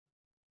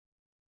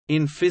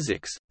In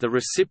physics, the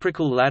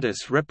reciprocal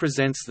lattice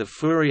represents the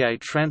Fourier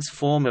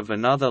transform of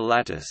another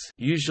lattice,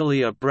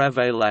 usually a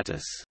Bravais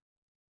lattice.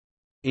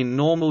 In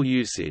normal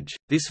usage,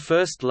 this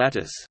first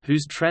lattice,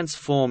 whose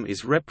transform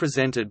is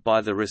represented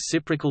by the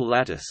reciprocal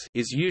lattice,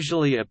 is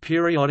usually a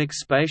periodic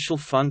spatial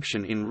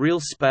function in real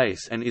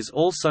space and is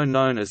also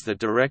known as the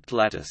direct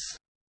lattice.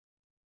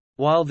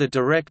 While the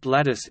direct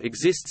lattice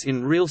exists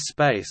in real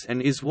space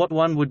and is what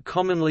one would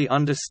commonly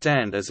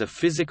understand as a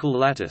physical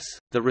lattice,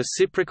 the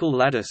reciprocal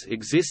lattice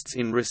exists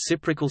in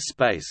reciprocal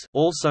space,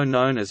 also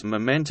known as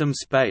momentum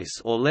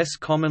space or less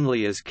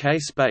commonly as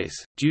K-space,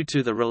 due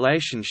to the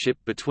relationship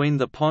between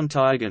the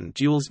Pontryagin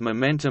dual's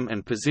momentum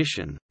and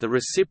position. The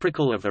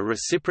reciprocal of a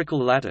reciprocal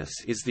lattice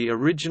is the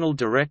original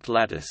direct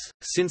lattice,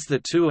 since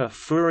the two are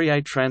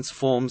Fourier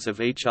transforms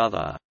of each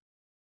other.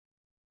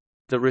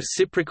 The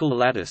reciprocal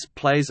lattice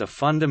plays a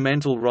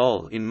fundamental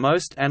role in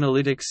most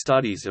analytic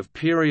studies of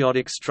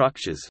periodic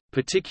structures,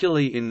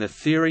 particularly in the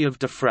theory of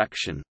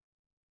diffraction.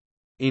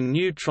 In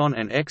neutron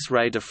and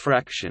X-ray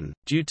diffraction,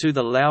 due to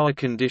the Laue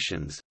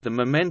conditions, the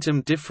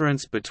momentum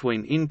difference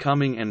between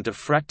incoming and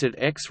diffracted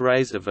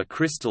X-rays of a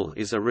crystal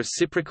is a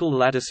reciprocal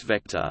lattice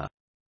vector.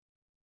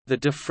 The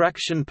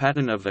diffraction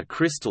pattern of a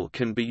crystal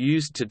can be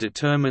used to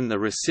determine the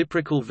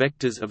reciprocal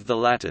vectors of the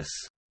lattice.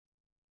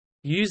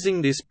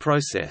 Using this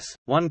process,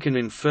 one can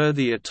infer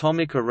the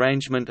atomic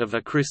arrangement of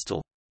a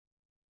crystal.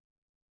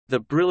 The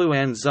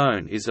Brillouin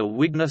zone is a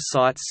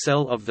Wigner-Seitz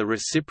cell of the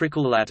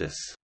reciprocal lattice.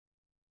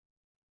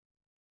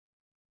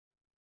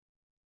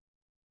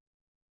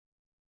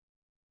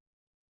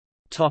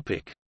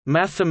 Topic: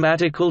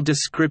 Mathematical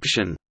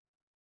description.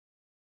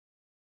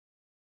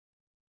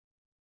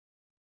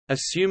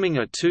 Assuming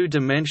a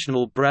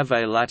two-dimensional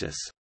Bravais lattice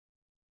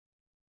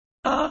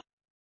R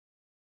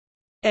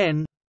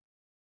n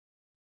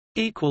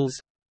equals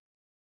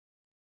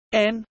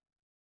n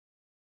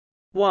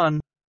 1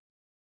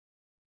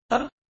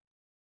 a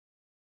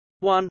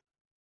 1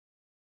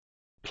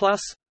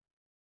 plus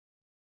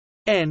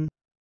n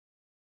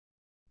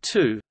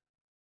 2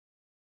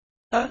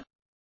 a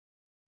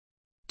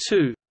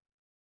 2.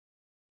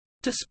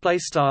 Display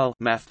style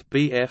Math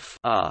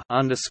R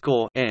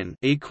underscore n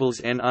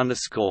equals n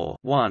underscore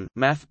 1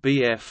 Math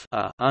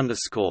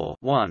underscore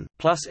 1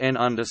 plus n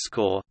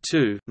underscore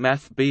 2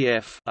 Math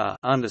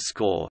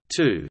underscore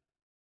 2,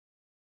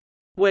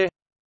 where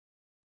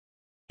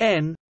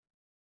n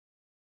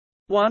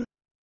 1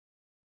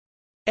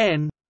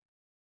 n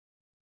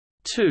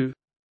 2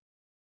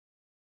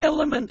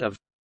 element of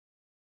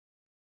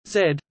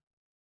Z.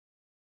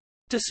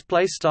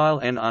 Display style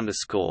n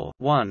underscore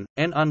 1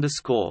 n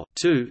underscore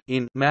 2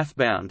 in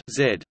mathbound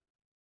Z.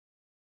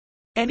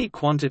 Any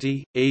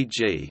quantity,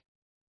 e.g.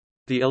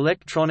 the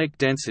electronic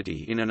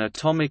density in an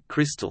atomic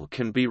crystal,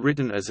 can be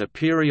written as a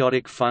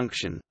periodic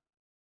function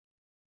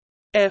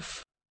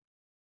f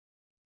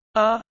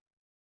r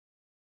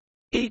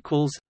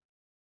equals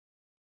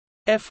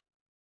f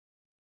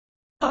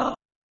r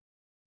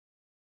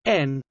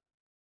n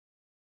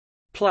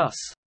plus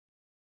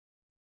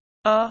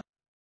r.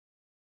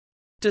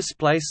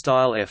 Display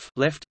style f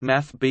left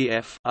Math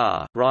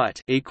R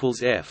right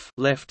equals f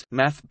left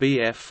Math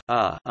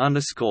R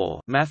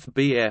underscore Math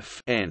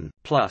n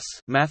plus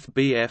Math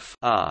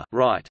R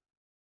right.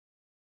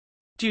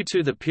 Due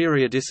to the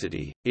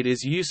periodicity, it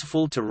is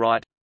useful to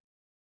write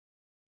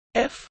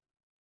f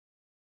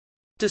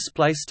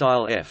display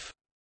style f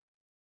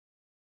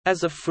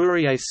as a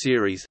Fourier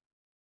series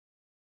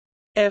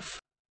f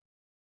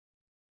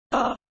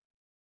r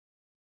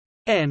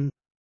n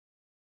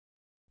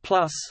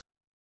plus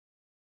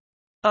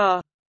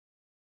R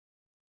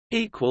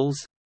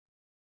equals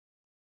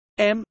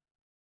M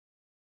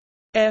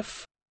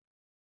F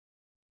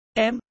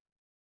M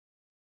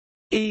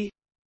E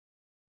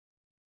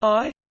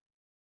I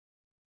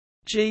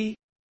G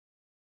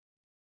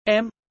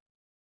M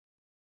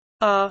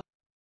R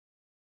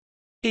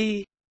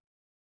E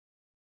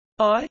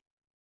I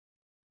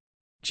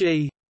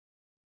G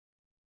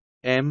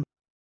M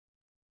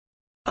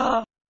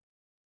R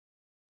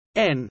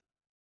N.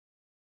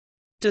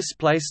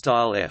 Display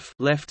style f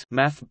left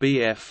Math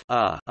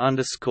R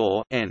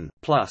underscore n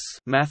plus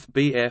Math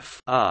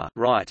R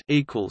right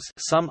equals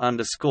sum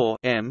underscore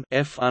M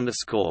F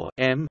underscore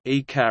M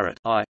E caret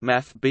I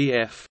Math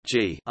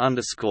G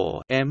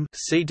underscore M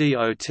C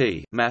dot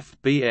Math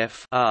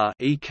R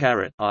E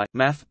caret I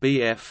Math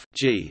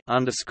G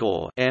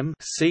underscore M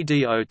C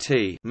dot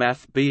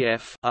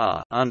Math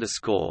R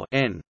underscore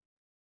n.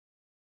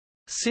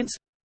 Since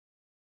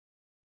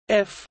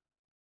f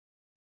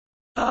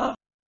R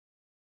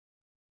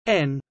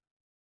n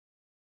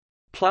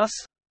plus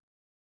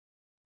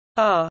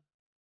r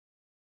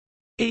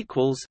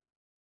equals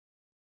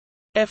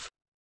f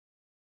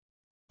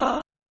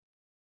r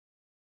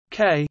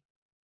k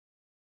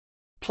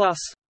plus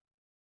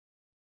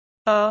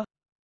r.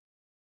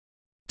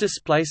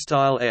 Display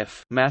style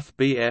f Math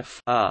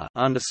R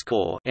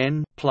underscore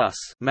n plus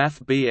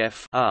Math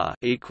R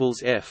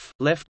equals f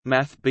left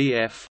Math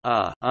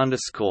R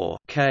underscore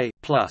k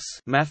plus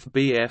Math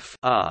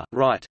R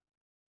right.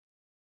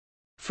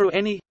 For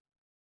any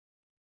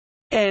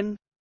n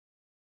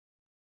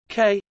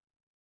k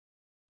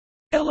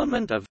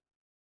element of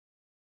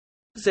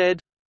z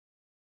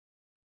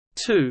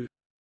 2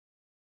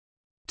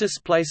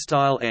 display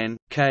style n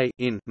k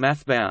in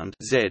mathbound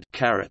z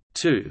caret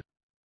 2.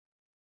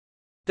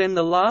 Then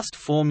the last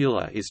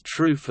formula is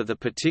true for the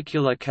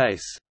particular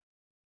case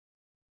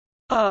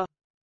r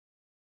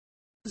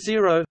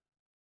 0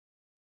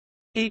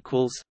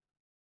 equals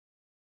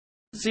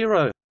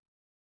 0.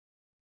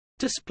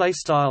 Display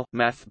style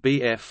math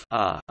BF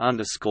r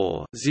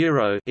underscore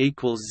 0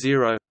 equals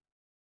 0.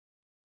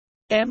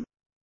 M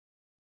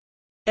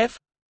F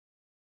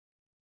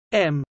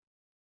M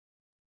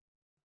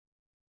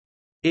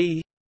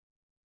E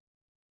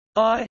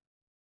I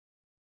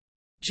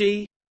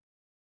G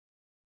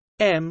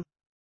M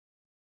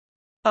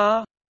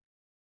R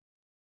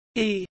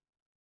E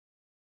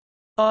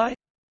I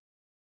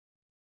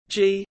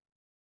G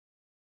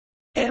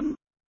M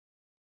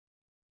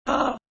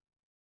R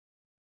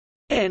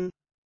N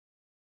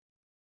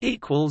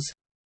equals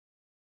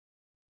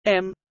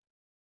M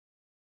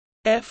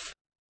F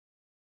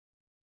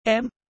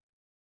M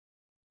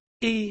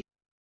E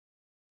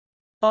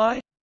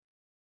I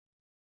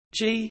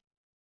G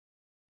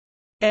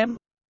M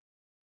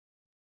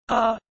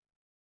R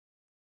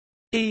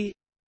E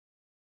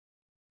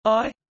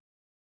I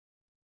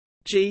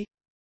G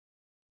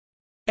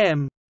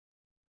M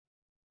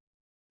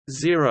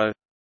 0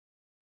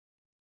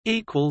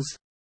 equals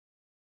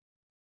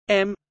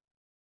M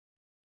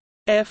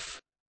F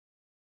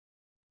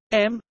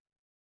M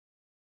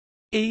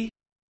E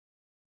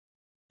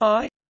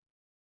I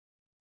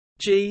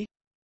G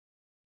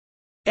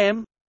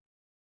M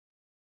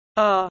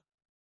R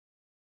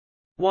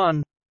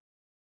 1.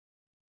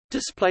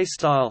 Display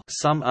style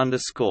sum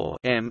underscore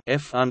m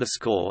f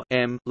underscore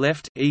m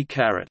left e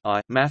caret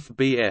I math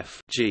bf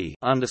g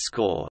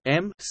underscore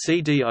m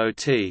c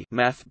dot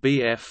math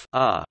bf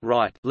r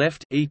right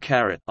left e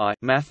caret I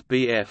math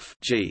bf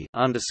g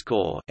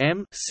underscore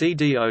m c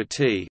dot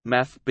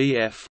math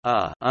bf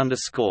r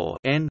underscore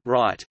n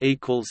right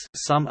equals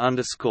sum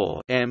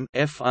underscore m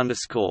f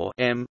underscore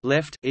m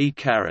left e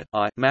caret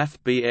I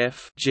math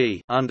bf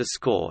g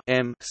underscore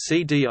m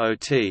c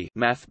dot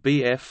math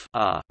bf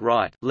r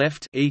right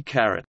left e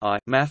caret I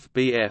math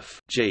BF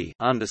G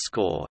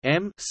underscore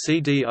M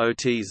C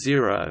dot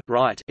 0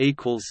 right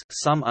equals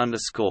sum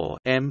underscore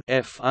M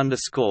F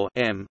underscore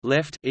M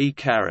left e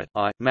caret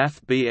I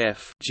math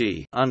BF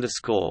G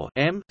underscore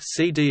M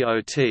C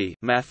dot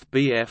math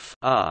BF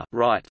R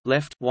right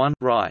left 1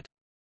 right.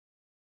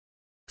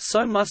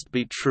 So must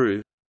be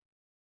true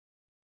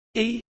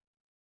E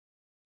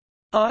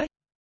I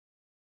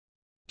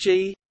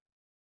G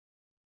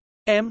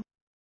M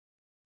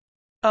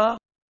R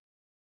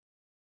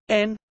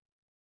N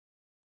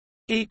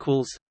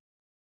equals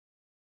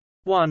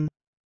 1.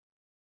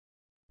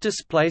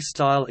 Display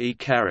style e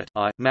caret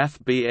I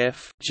math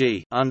BF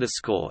G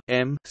underscore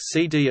M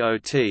C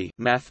dot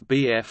math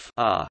BF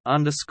R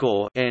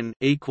underscore N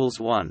equals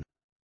 1.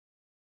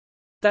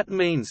 That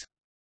means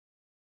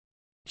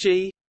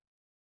G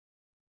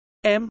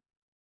M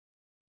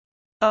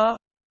R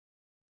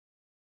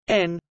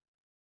N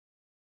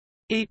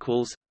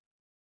equals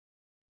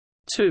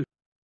 2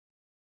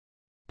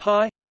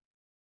 pi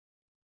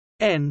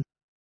N.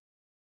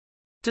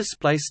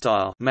 Display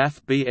style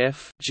math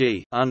BF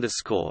G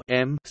underscore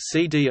M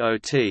C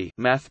dot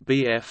math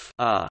BF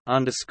R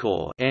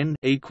underscore N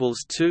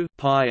equals 2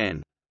 pi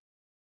N,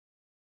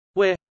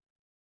 where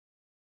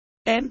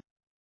N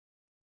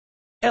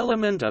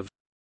element of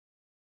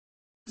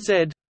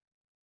Z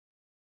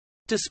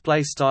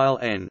display style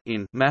N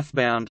in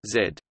mathbound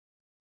Z.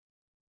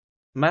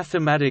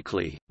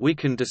 Mathematically, we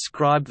can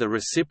describe the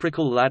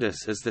reciprocal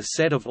lattice as the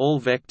set of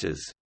all vectors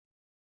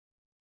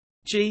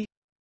G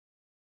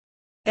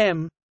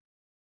M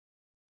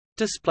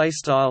display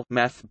style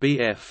math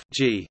BF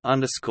G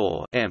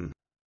underscore M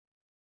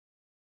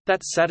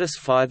that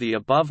satisfy the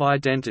above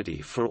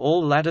identity for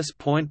all lattice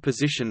point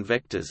position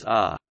vectors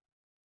R.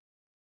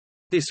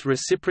 This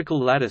reciprocal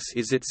lattice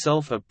is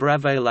itself a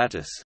Bravais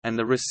lattice, and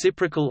the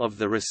reciprocal of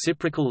the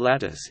reciprocal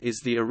lattice is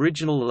the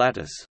original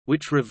lattice,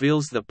 which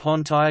reveals the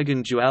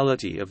Pontryagin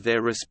duality of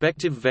their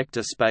respective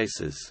vector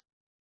spaces.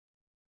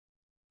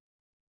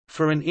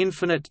 For an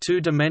infinite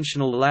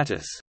two-dimensional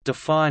lattice,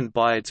 defined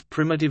by its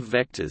primitive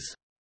vectors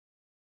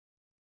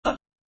a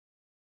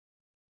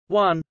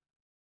 1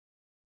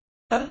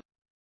 a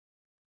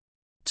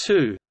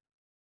 2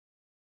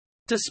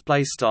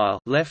 display style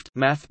left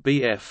math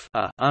BF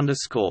a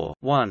underscore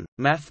 1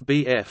 math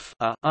BF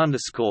a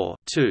underscore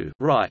 2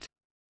 right.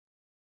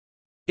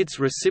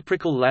 Its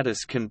reciprocal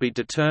lattice can be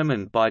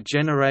determined by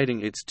generating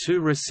its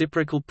two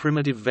reciprocal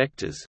primitive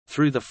vectors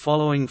through the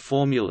following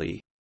formulae: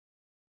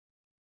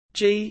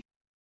 G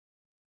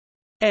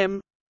M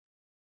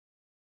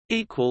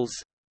equals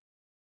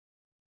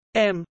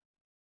M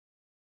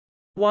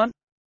 1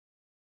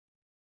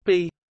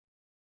 B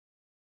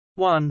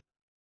 1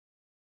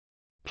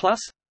 plus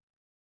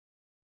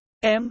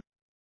M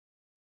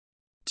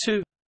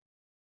 2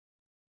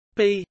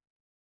 B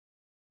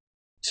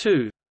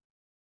 2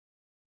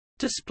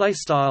 Display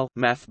style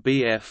Math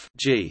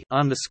G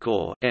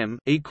underscore M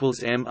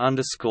equals M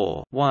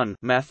underscore 1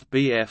 Math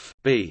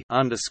B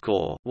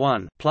underscore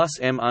 1 plus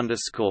M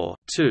underscore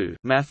 2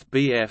 Math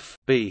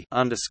B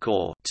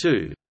underscore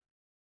 2,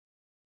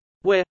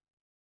 where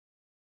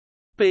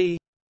B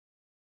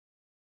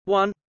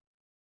 1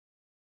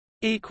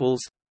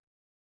 equals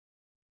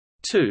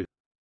 2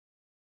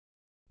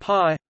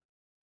 pi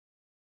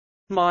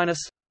minus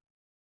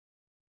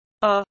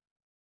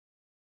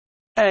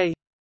A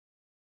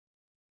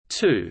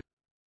 2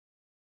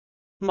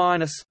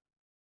 minus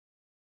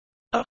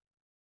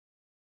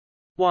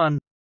 1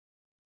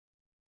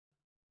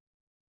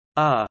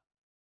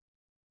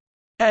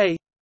 A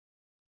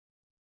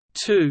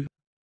 2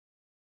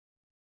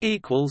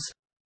 equals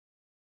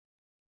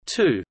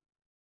 2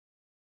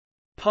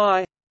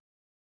 pi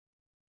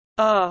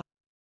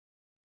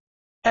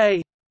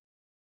A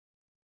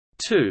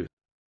 2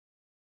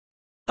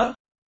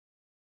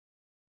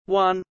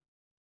 1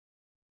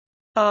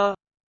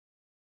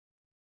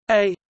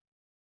 A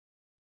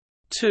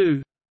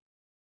 2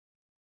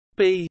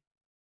 B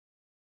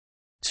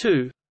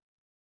 2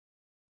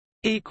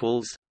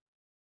 equals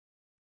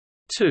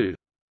 2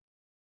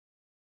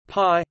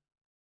 pi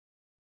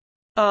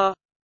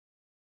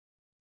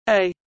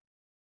A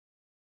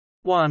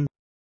 1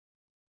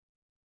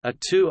 A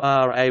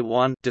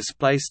 2RA1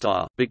 display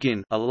style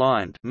begin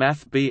aligned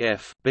Math B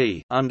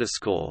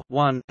underscore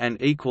 1 and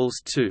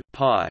equals 2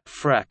 pi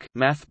frac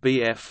Math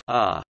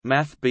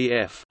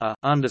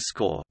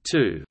underscore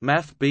 2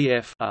 Math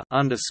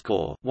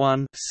underscore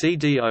 1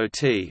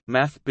 CDOT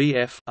Math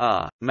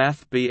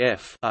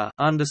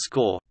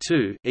underscore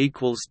 2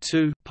 equals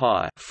 2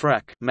 pi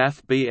frac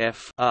Math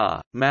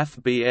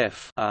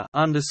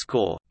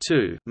underscore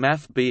 2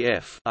 Math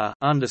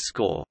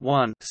underscore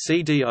 1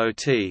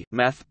 CDOT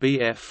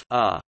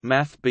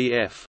Math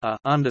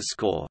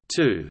underscore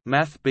 2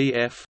 Math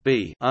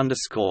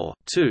underscore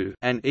 2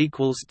 and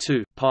equals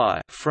 2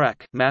 pi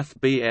frac Math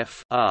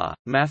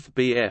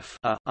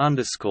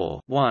underscore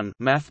 1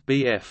 Math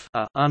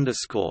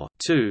underscore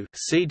 2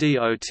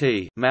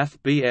 CDOT Math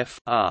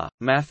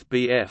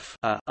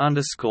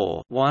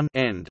underscore 1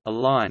 end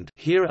aligned.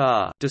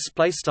 Here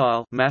display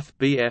style Math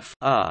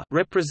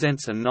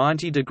represents a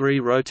 90-degree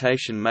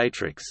rotation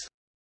matrix.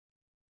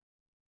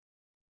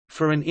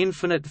 For an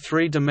infinite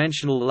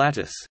three-dimensional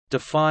lattice,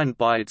 defined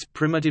by its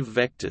primitive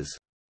vectors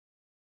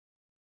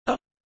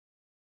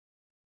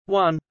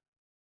 1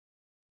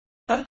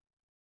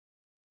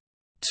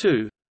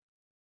 2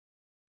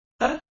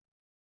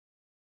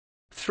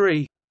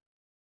 3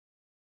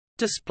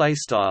 display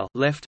style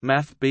left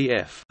Math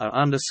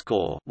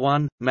underscore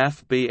 1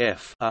 Math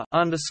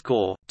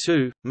underscore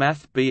 2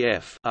 Math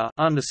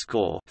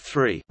underscore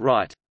 3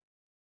 right.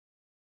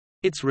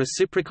 Its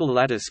reciprocal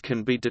lattice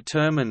can be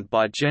determined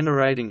by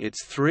generating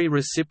its three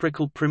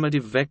reciprocal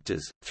primitive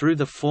vectors, through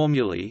the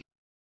formulae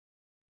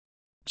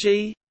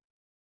G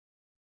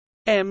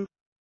M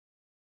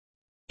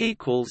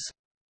equals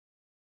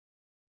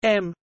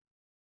M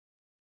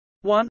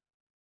 1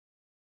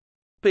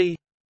 B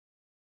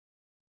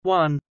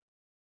 1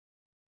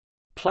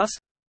 plus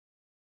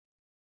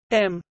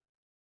M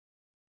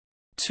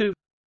 2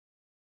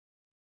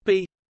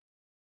 B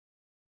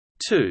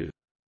 2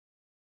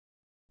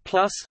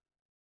 plus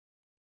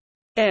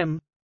M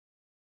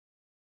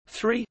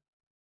 3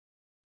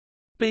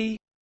 B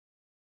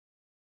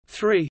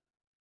 3.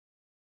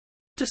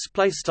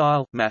 Display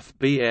style Math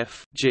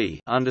G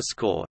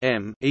underscore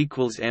M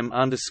equals M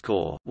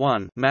underscore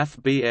 1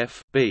 Math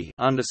B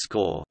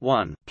underscore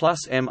 1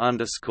 plus M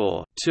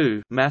underscore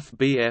 2 Math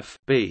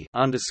B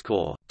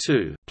underscore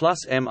 2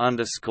 plus M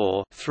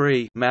underscore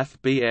 3 Math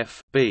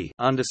B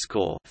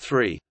underscore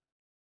 3,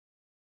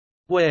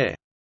 where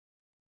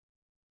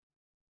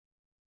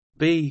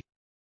B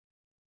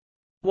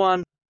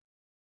 1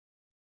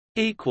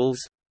 equals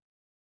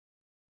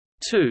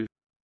 2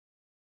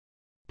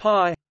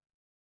 pi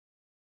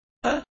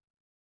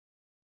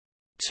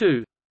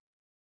 2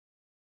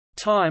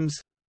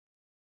 times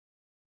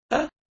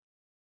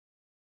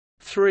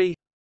 3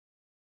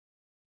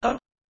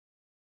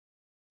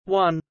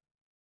 1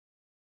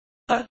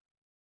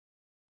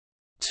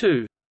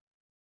 2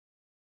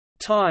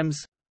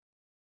 times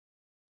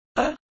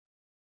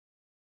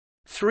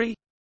 3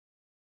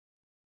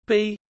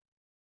 B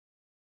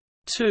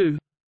 2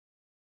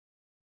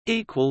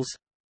 equals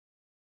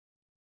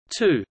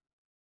 2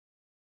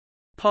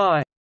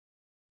 pi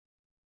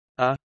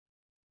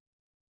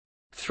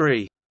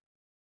 3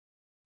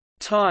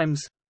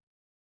 times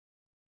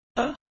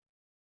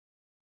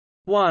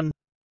 1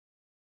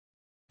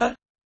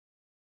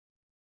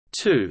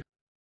 2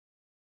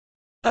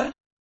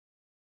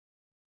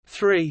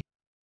 3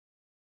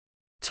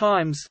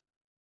 times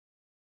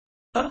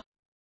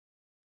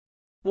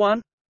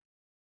 1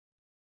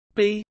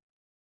 B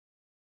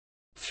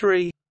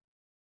 3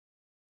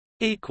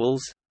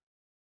 equals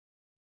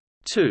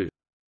 2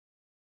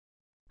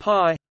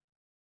 pi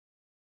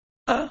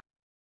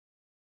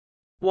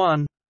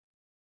 1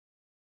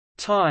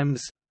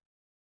 times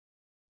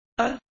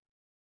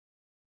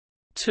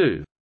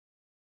 2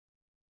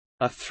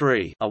 a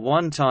 3 a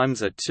 1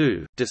 times a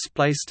 2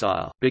 display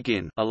style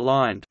begin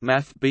aligned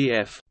math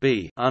BF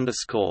b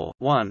underscore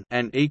 1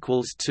 and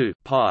equals 2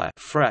 pi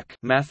frac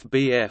math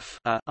BF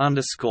a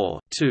underscore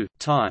 2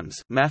 times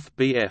math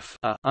BF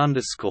a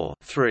underscore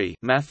 3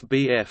 math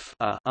BF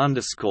a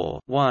underscore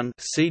 1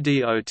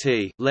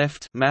 CDOT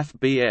left math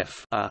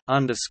BF a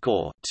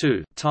underscore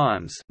 2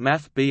 times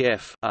math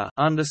BF a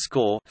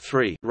underscore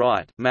 3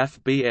 right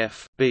math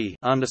BF b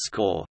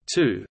underscore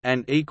 2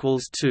 and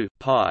equals 2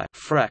 pi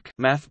frac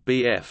math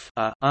BF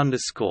a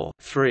underscore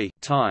 3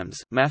 times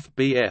math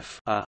BF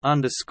a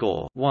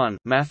underscore 1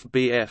 math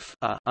BF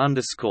a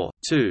underscore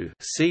 2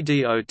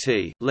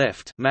 CDOT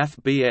left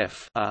math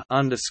BF a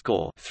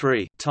underscore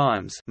 3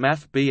 times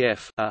math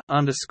BF a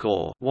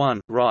underscore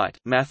 1 right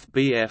math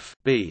BF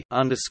b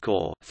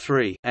underscore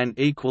 3 and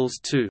equals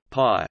 2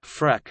 pi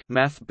frac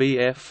math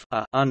BF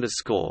a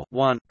underscore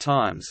 1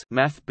 times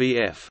math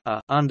BF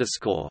a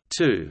underscore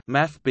 2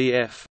 math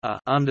BF a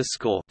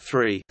underscore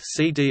 3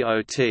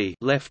 CDOT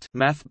left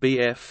math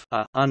BF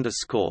a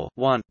underscore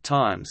 1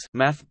 times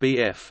math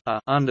BF a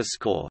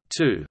underscore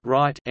 2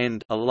 right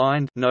end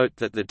aligned. Note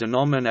that the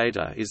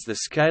denominator is the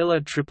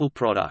scalar triple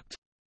product.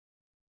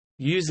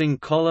 Using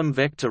column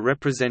vector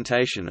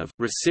representation of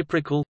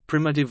reciprocal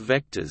primitive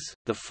vectors,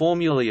 the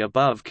formulae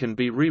above can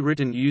be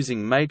rewritten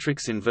using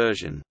matrix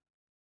inversion.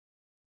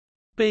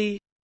 B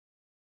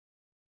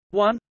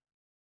 1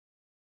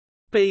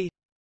 B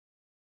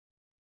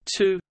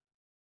 2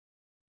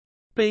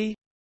 B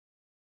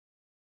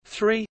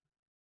 3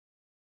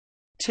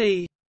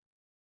 T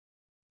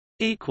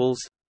equals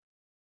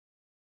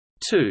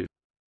 2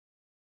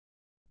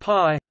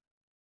 pi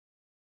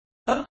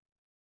a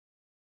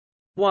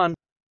 1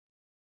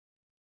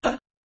 a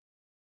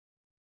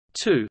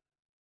 2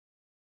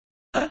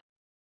 a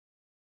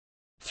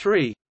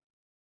 3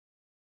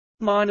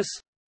 minus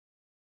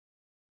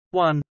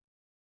 1.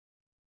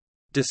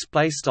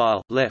 Display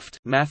style left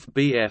math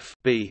BF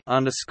b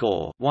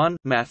underscore 1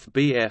 math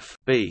BF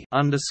b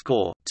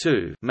underscore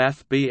 2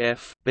 math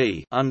BF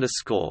b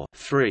underscore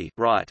 3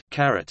 right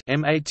caret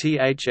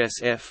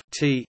mathsf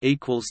t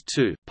equals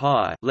 2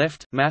 pi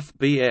left math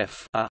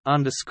BF a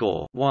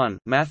underscore 1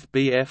 math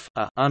BF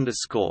a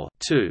underscore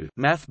 2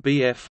 math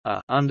BF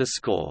a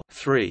underscore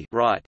 3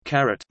 right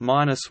caret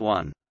minus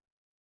 1.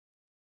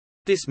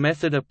 This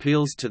method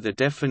appeals to the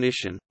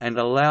definition, and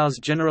allows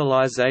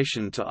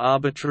generalization to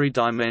arbitrary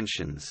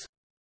dimensions.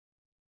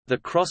 The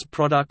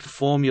cross-product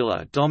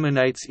formula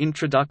dominates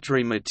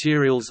introductory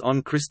materials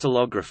on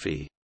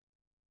crystallography.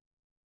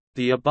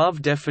 The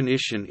above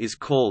definition is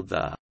called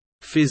the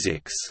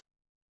physics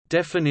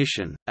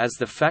definition, as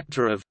the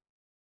factor of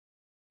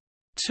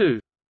 2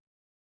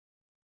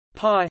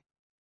 pi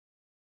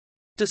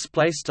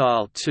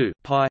 2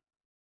 pi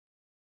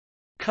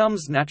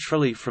comes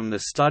naturally from the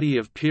study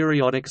of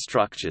periodic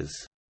structures.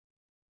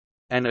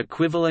 An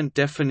equivalent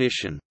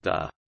definition,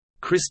 the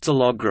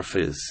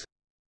crystallographer's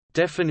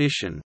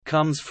definition,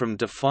 comes from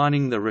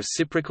defining the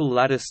reciprocal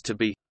lattice to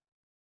be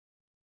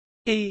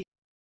E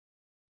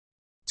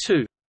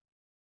 2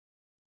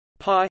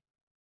 pi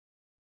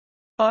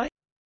I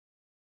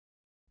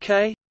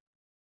k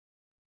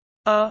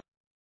r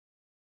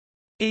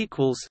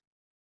equals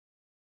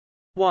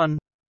 1.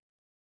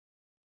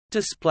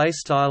 Display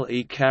style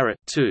e caret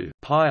 2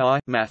 pi I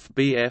math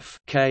BF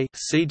k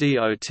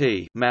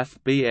CDOT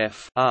math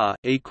BF r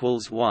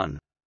equals 1,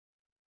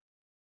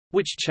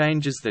 which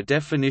changes the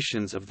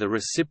definitions of the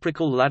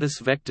reciprocal lattice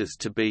vectors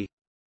to be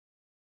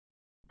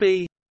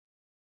b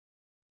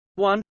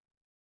 1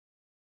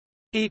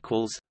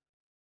 equals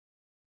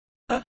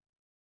a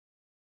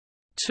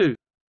 2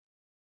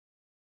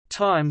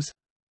 times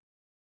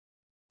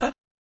a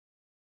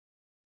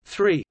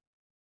 3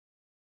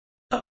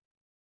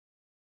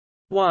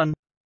 1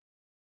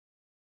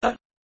 a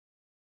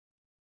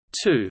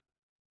 2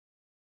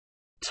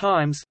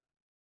 times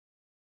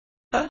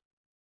a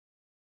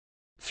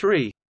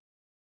 3.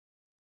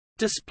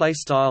 Display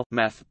style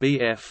math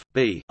BF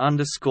b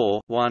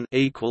underscore 1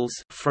 equals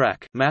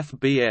frac math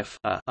BF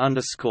a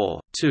underscore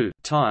 2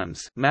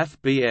 times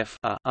math BF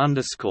a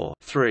underscore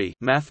 3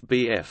 math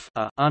BF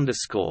a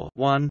underscore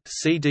 1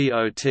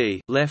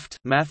 CDOT left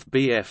math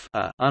BF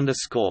a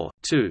underscore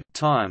 2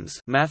 times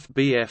math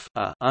BF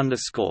a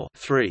underscore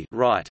 3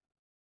 right,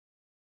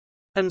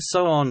 and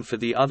so on for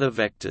the other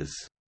vectors.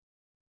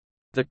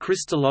 The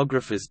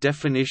crystallographer's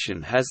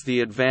definition has the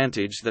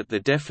advantage that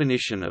the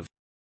definition of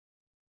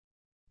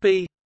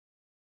b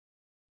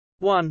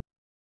 1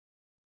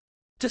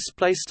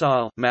 display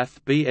style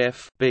math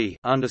BF b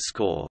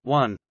underscore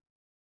 1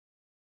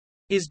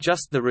 is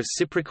just the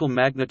reciprocal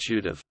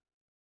magnitude of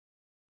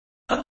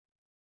a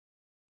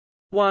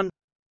 1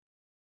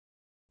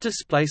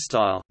 display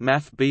style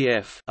math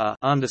BF a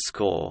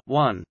underscore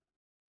 1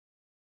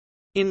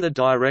 in the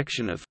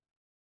direction of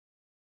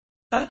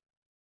a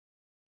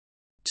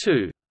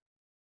 2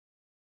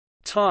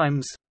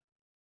 times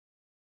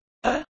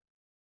a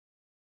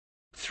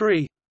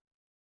 3.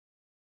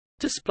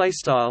 Display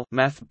style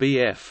math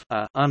BF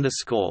a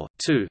underscore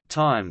 2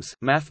 times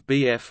math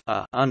BF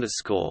a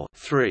underscore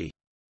 3.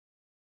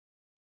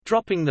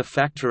 dropping the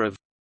factor of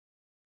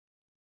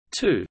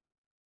 2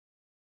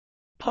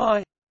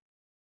 pi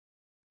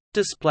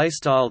display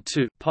style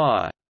 2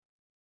 pi.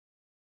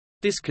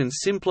 This can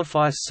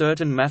simplify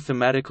certain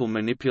mathematical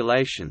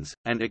manipulations,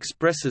 and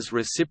expresses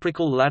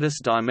reciprocal lattice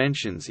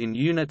dimensions in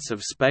units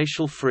of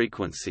spatial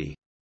frequency.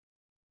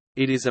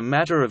 It is a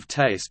matter of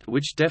taste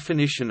which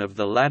definition of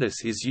the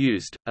lattice is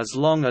used, as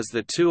long as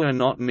the two are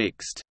not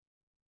mixed.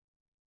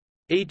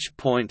 Each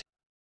point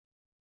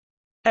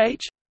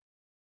h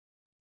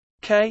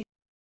k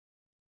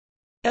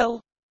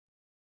l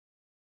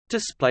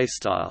display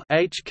style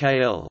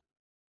hkl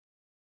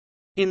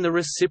in the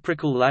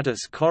reciprocal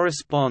lattice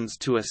corresponds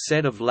to a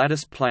set of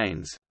lattice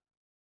planes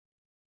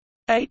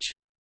h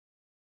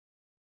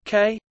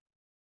k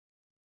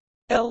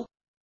l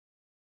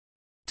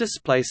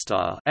display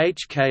style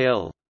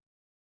hkl.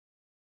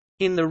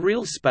 In the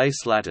real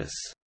space lattice,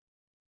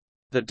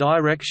 the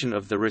direction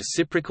of the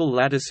reciprocal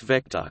lattice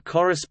vector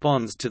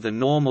corresponds to the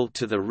normal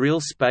to the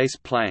real space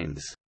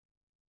planes.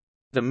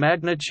 The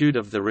magnitude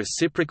of the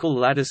reciprocal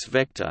lattice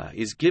vector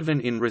is given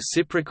in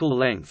reciprocal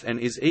length and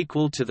is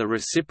equal to the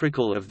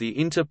reciprocal of the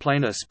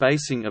interplanar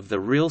spacing of the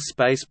real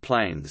space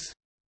planes.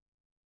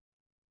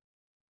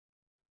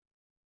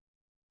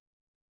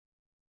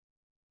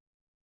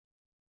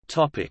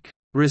 Topic: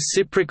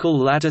 Reciprocal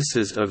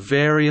lattices of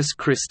various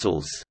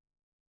crystals.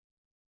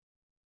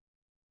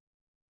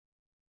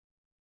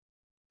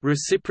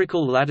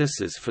 Reciprocal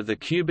lattices for the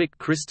cubic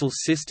crystal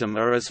system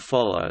are as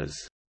follows.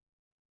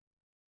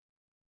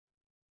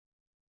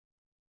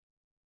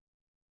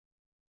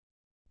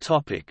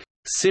 Topic: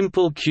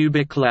 Simple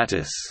cubic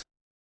lattice.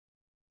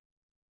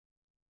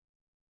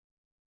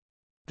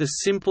 The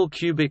simple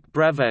cubic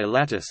Bravais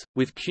lattice,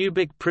 with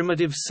cubic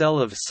primitive cell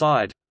of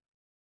side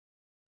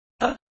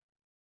a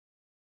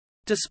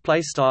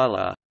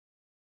 _a,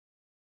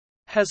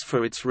 has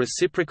for its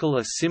reciprocal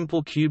a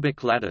simple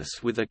cubic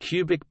lattice with a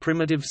cubic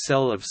primitive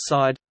cell of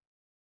side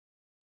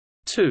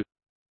 2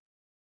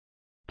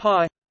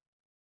 pi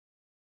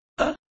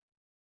a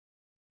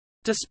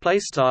display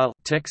style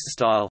text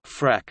style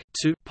frac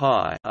 2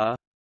 pi a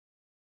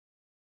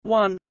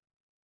 1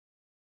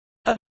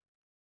 a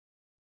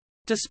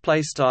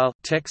display style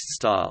text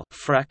style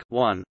frac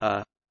 1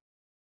 a.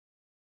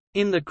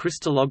 In the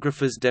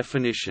crystallographer's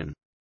definition,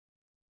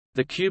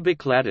 the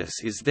cubic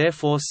lattice is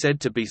therefore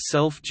said to be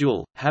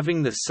self-dual,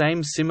 having the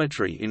same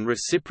symmetry in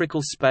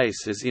reciprocal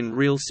space as in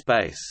real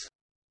space.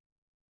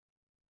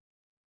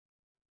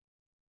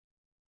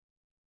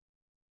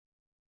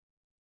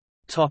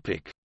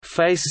 Topic: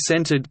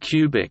 Face-centered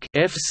cubic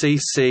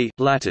 (FCC)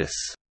 lattice.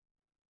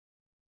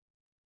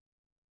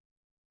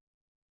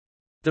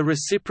 The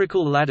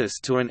reciprocal lattice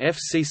to an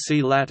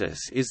FCC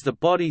lattice is the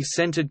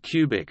body-centered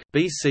cubic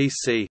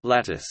 (BCC)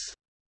 lattice.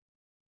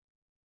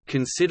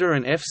 Consider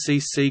an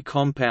FCC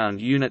compound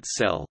unit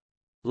cell.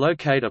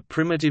 Locate a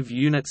primitive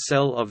unit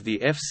cell of the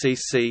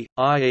FCC,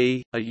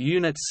 i.e., a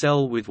unit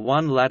cell with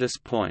one lattice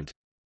point.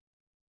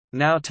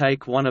 Now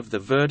take one of the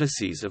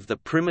vertices of the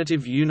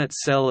primitive unit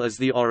cell as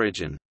the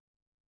origin.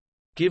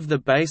 Give the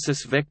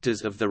basis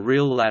vectors of the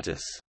real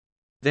lattice.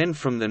 Then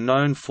from the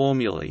known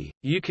formulae,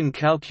 you can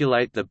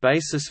calculate the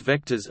basis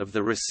vectors of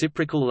the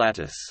reciprocal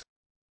lattice.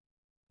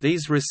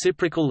 These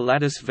reciprocal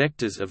lattice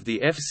vectors of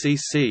the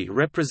FCC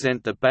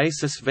represent the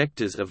basis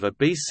vectors of a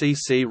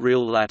BCC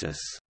real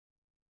lattice.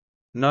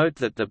 Note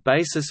that the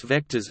basis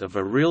vectors of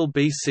a real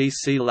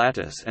BCC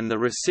lattice and the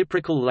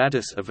reciprocal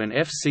lattice of an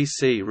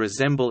FCC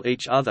resemble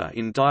each other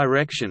in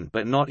direction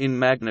but not in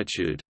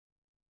magnitude.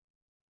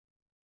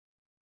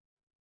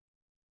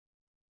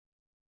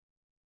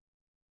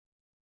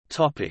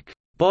 Topic: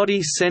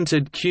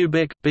 Body-centered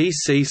cubic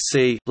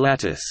 (BCC)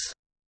 lattice.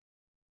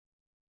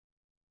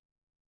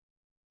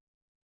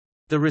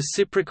 The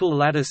reciprocal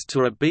lattice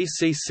to a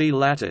BCC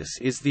lattice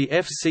is the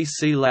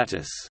FCC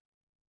lattice.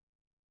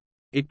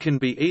 It can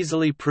be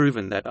easily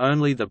proven that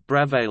only the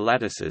Bravais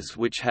lattices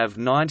which have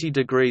 90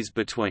 degrees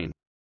between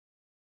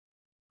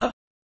a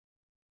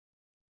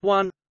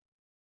 1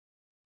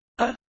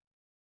 a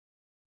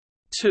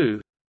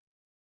 2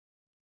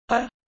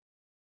 a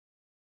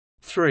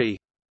 3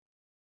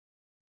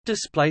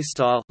 display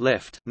style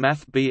left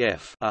math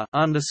BF a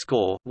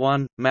underscore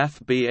 1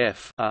 math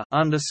BF a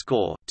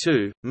underscore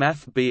 2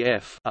 math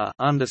BF a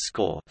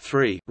underscore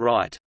 3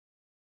 right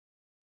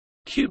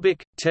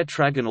cubic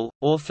tetragonal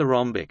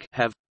orthorhombic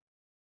have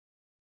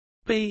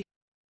B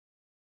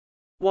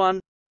 1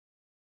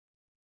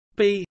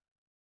 B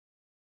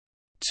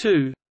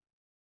 2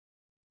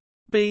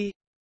 B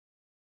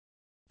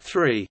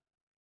 3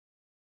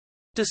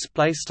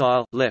 display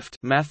style left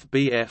math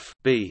BF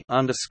B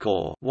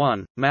underscore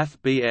 1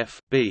 math BF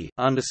B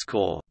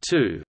underscore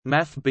 2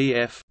 math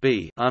BF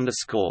B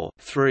underscore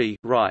 3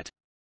 right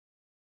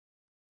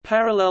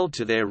parallel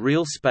to their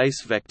real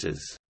space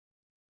vectors.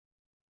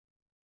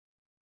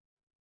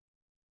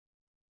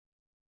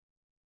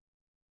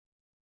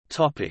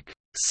 Topic: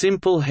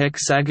 Simple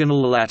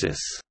hexagonal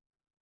lattice.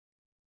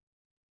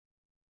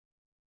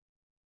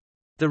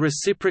 the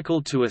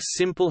reciprocal to a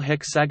simple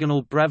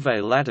hexagonal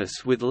Bravais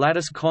lattice with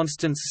lattice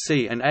constants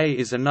C and A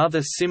is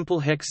another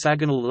simple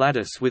hexagonal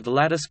lattice with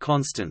lattice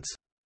constants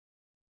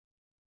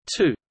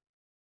 2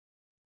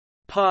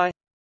 pi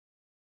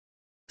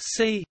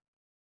C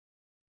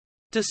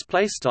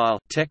display style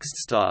text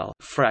style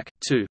frac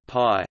 2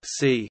 pi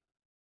C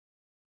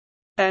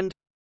and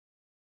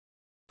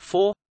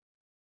 4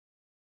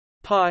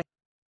 pi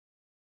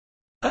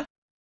a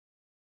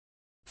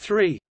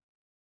 3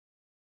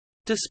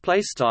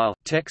 display style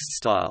text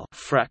style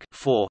frac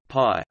 4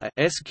 pi a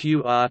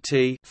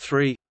sqrt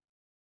 3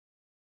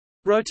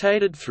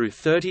 rotated through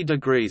 30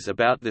 degrees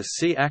about the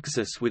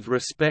C-axis with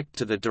respect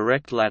to the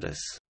direct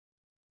lattice.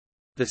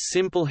 The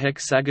simple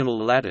hexagonal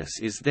lattice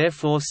is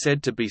therefore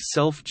said to be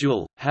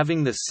self-dual,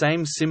 having the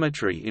same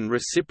symmetry in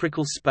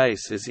reciprocal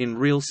space as in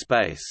real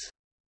space.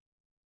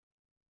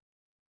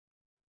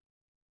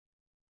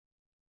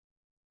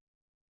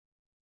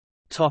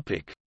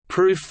 Topic: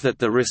 Proof that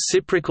the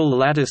reciprocal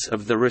lattice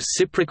of the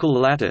reciprocal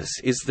lattice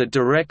is the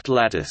direct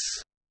lattice.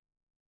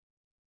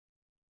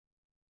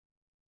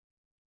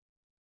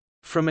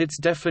 From its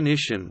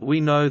definition we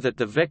know that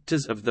the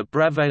vectors of the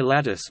Bravais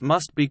lattice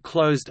must be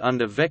closed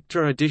under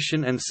vector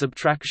addition and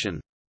subtraction.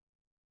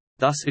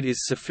 Thus it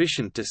is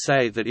sufficient to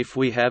say that if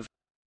we have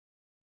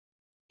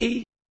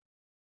E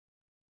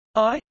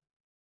I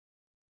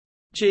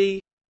G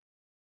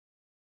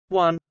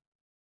 1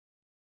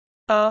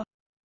 R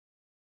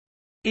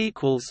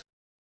equals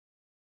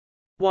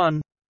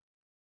 1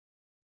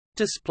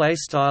 display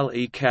style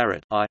E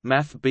caret I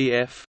math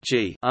BF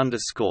G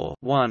underscore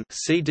 1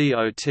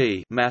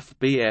 CDOT math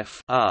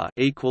BF R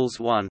equals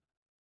 1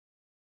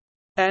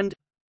 and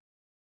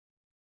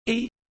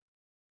E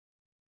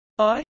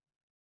I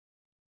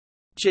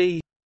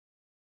G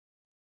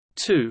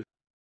 2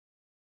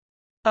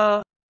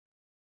 R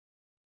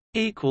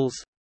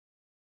equals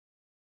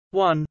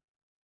 1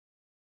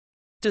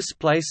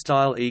 display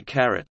style E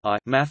caret I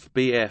math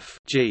BF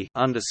G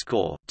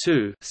underscore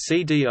 2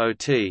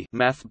 CDOT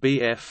math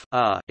BF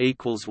R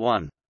equals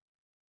 1.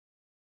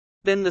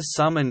 Then the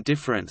sum and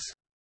difference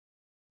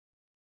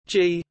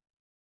G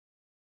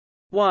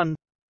 1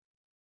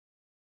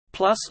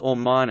 plus or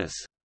minus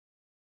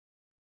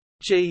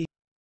G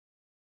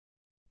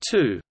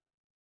 2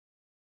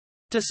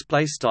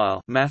 display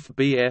style math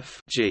BF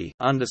G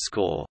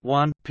underscore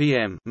 1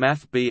 PM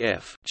math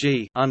BF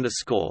G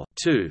underscore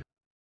 2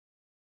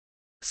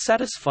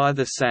 satisfy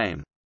the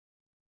same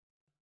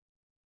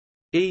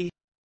E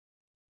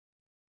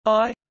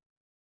I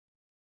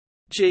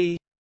G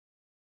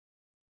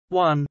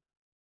 1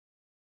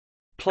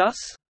 plus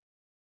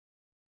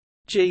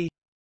G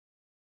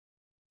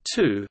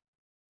 2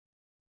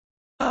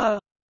 R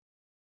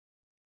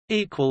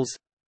equals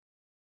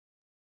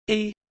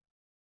E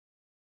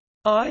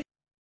I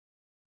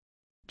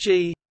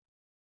G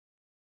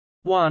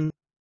 1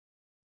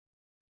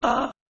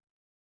 R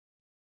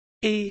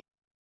E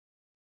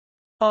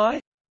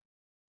I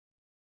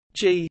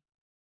G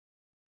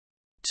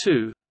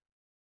 2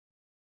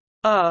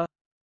 R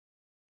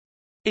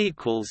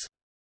equals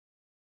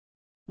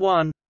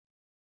 1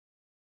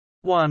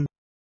 1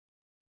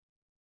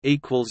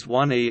 equals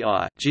 1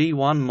 EI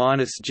G1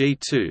 minus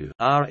G2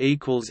 R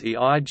equals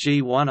EI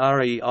G1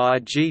 R EI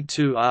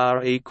G2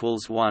 R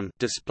equals 1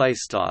 display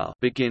style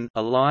begin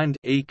aligned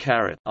E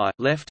caret I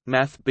left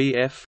math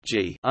BF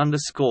G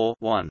underscore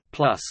 1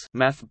 plus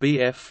math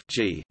BF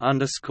G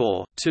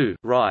underscore 2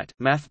 right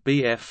math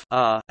BF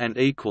R and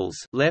equals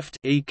left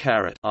E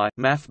caret I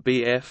math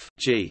BF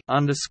G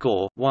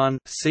underscore 1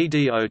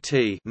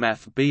 CDOT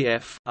math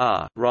BF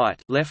R right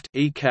left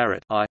E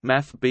caret I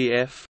math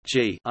BF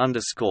G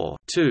underscore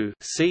 2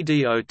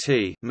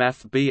 CDOT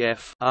math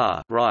BF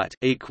R right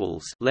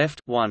equals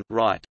left 1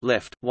 right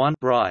left 1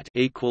 right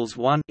equals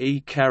 1 E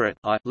caret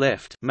I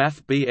left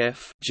math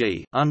BF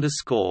G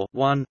underscore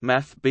 1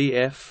 math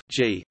BF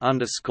G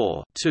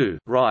underscore 2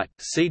 right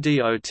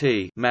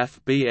CDOT math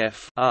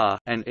BF R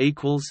and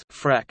equals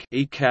frac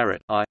E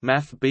caret I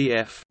math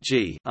BF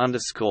G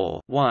underscore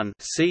 1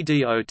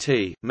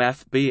 CDOT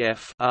math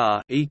BF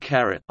R E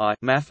caret I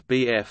math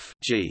BF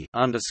G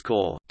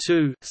underscore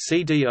 2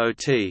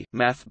 CDOT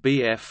math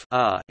BF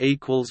R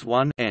equals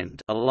 1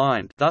 end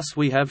aligned. Thus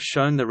we have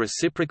shown the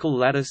reciprocal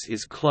lattice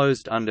is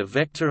closed under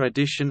vector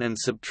addition and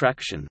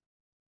subtraction.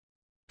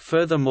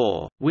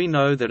 Furthermore, we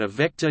know that a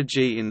vector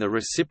G in the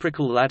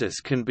reciprocal lattice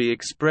can be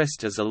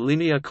expressed as a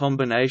linear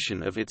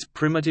combination of its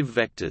primitive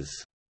vectors.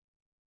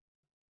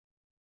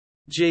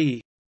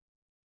 G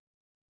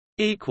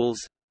equals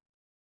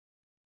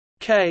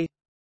K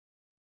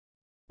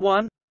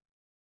 1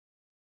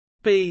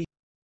 B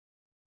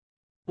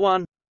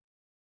 1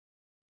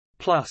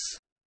 plus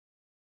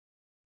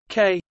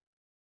K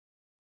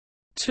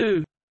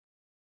 2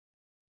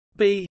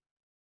 B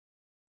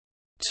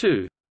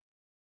 2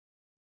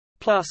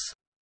 plus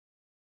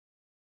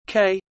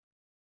K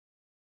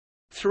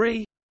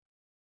 3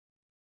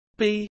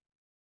 B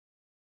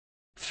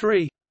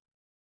 3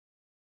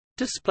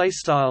 Display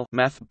style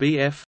Math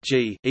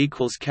G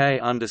equals K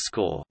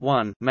underscore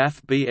 1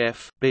 Math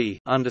B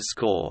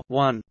underscore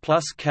 1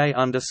 plus K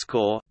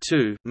underscore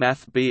 2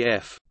 Math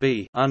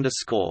B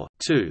underscore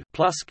 2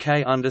 plus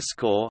K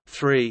underscore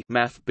 3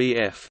 Math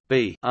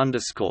B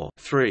underscore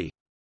 3.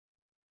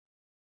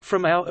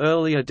 From our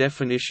earlier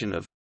definition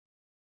of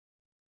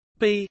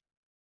B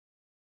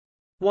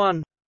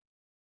 1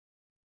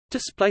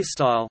 display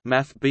style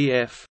Math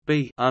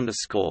B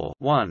underscore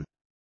 1,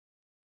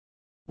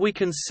 we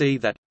can see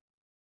that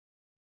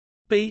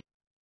B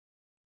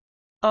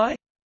I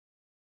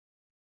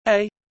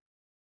A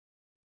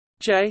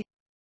J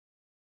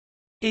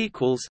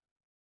equals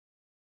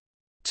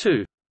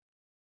 2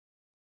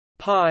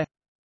 pi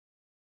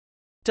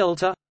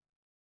delta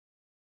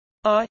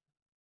I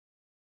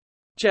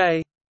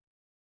J.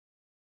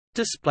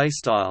 Display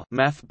style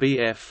Math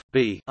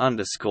B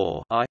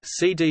underscore I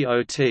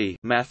CDOT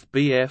Math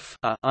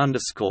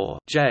underscore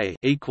J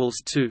equals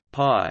 2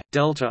 pi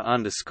delta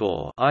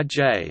underscore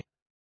IJ,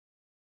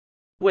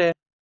 where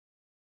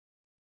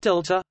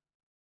delta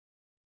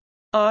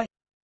I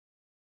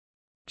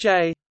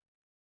J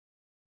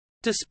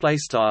display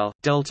style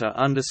delta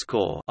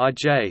underscore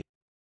IJ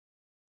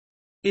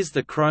is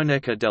the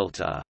Kronecker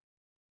delta.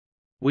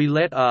 We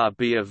let R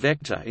be a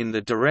vector in the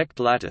direct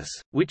lattice,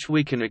 which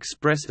we can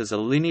express as a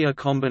linear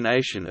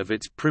combination of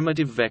its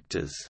primitive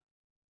vectors.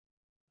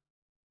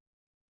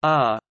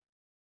 R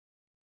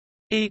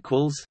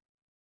equals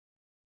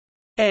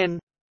n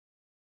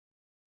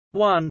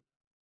 1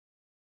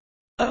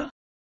 a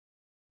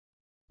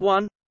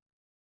 1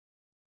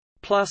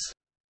 plus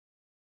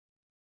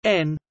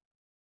n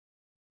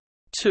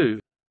 2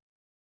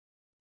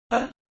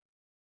 a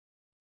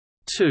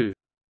 2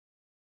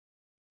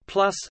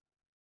 plus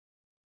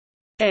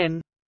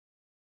n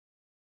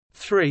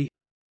 3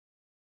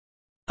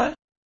 a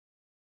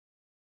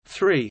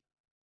 3.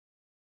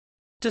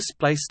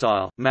 Display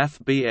style Math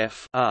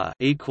R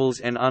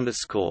equals n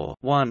underscore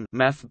 1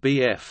 Math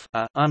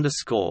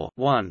underscore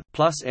 1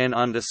 plus n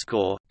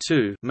underscore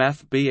 2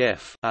 Math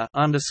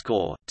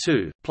underscore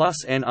 2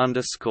 plus n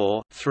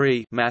underscore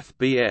 3 Math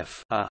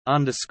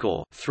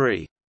underscore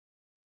 3.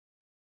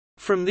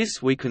 From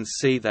this we can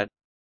see that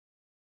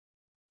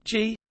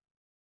G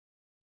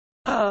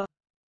R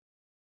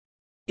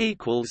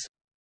equals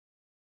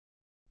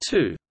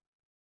 2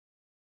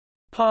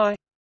 pi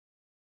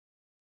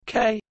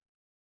K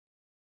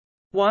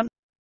 1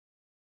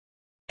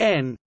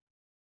 n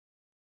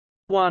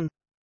 1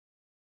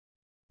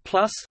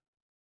 plus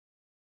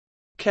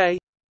K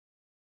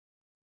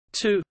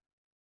 2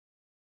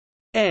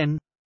 n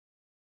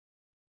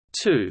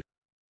 2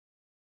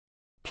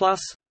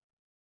 plus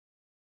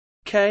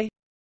K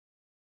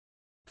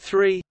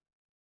 3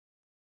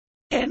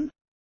 n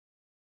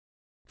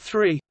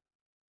 3.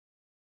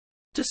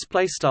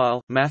 Display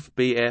style Math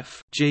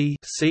G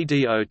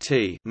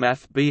CDOT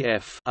Math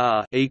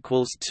R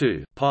equals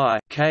 2 pi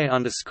K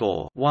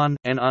underscore 1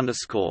 n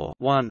underscore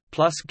 1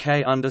 plus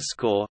K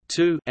underscore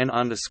 2 n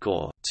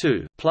underscore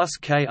 2 plus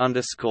K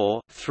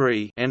underscore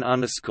 3 n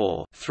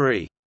underscore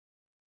 3.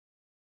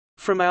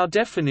 From our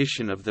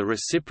definition of the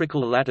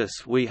reciprocal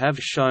lattice, we have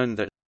shown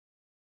that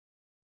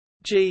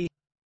G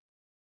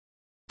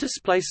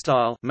display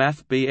style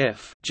Math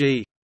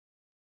G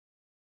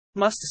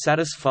must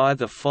satisfy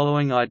the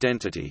following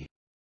identity: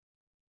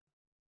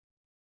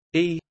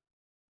 E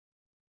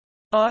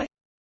I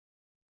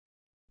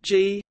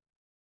G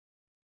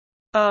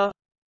R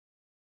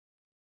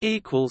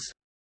equals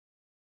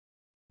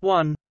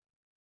 1.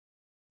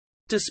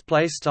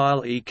 Display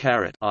style E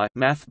caret I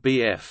Math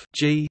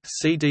G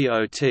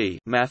CDOT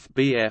Math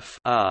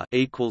R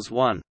equals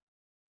 1.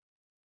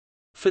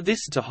 For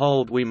this to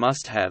hold, we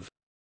must have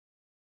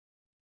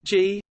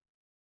G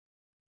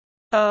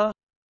R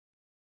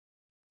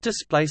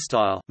display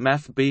style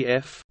Math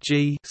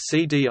G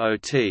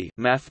CDOT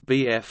Math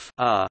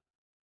R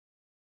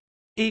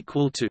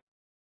equal to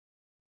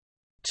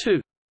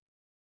 2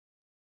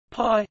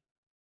 pi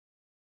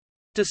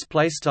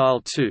display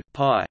style 2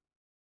 pi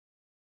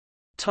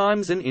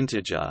times an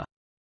integer.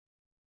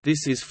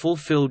 This is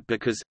fulfilled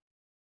because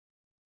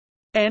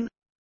n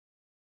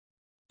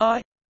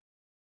I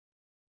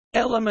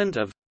element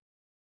of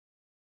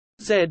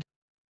Z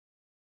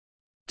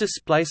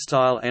display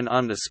style n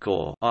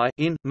underscore I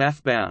in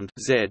mathbound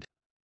Z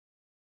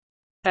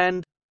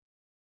and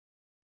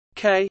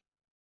K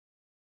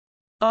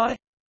I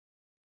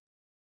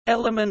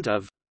element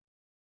of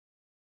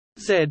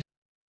Z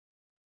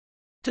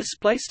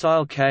display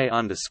style K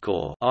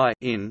underscore I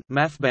in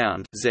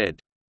mathbound Z.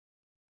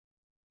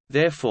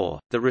 Therefore,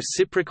 the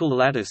reciprocal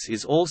lattice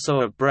is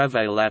also a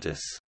Bravais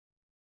lattice.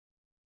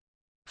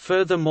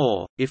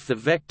 Furthermore, if the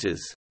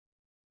vectors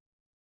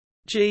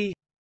G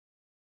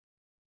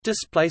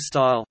display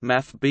style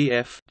Math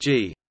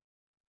G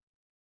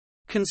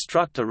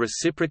construct a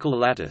reciprocal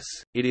lattice,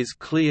 it is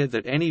clear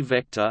that any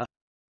vector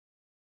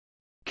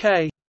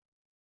K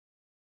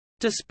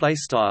display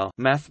style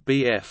Math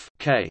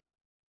K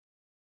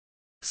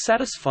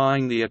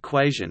satisfying the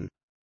equation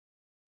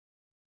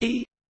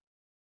E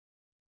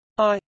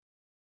I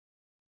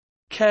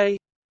K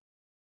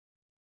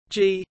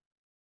G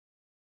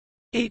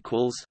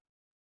equals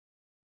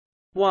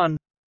 1.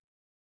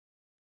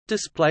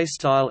 Display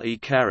style e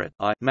caret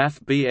I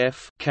math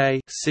BF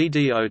K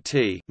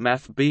CDOT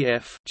math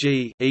BF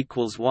G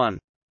equals 1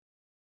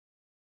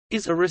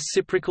 is a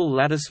reciprocal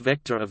lattice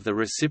vector of the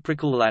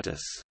reciprocal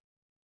lattice.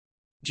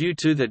 Due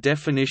to the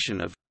definition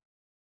of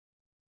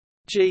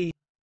G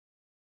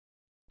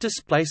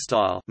display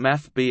style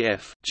math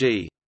BF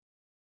G,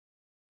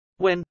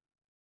 when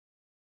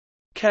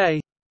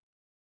K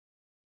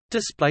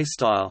display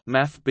style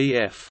math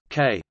BF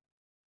K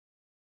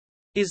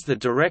is the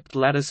direct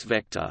lattice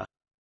vector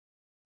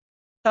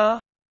R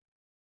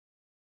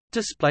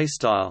display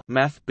style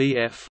math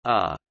BF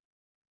R,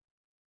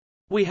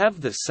 we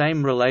have the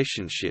same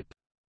relationship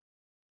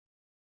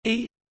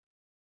E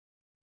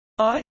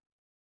I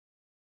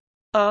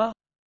R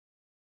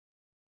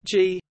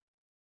G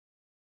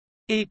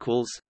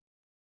equals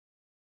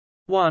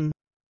 1.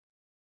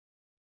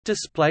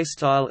 Display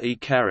style e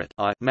caret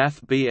I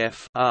math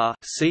BF R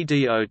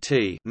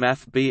CDOT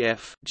math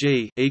BF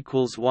G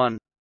equals 1,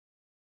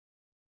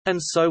 and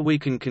so we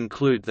can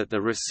conclude that the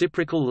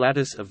reciprocal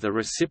lattice of the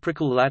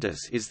reciprocal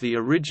lattice is the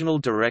original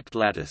direct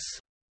lattice.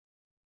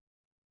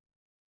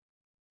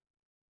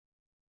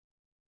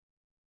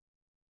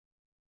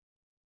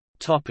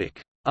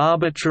 Topic: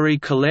 Arbitrary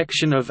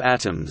collection of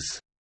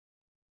atoms.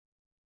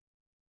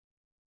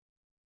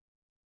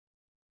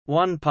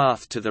 One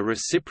path to the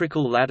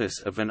reciprocal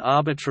lattice of an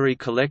arbitrary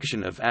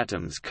collection of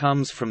atoms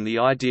comes from the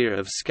idea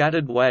of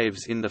scattered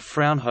waves in the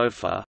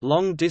Fraunhofer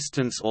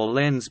long-distance or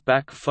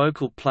lens-back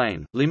focal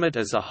plane limit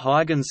as a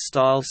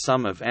Huygens-style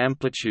sum of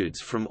amplitudes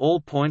from all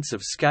points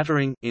of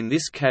scattering, in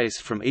this case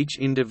from each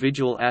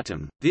individual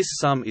atom. This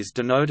sum is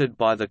denoted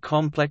by the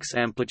complex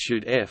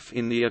amplitude f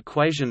in the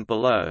equation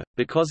below,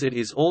 because it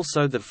is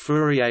also the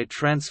Fourier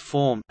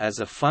transform as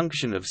a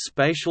function of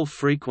spatial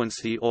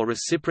frequency or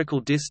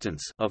reciprocal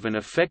distance of an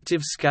effective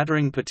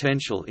scattering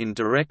potential in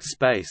direct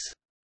space.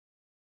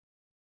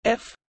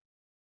 F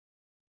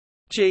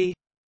G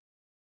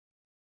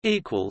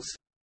equals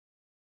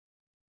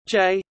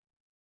J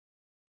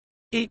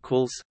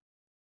equals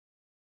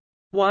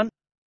 1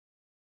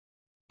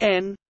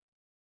 N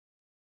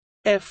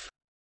F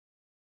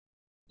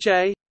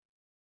J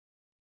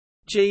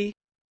G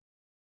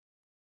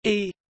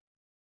E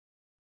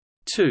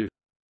 2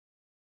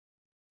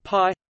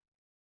 pi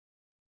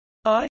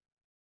I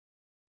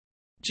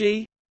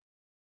G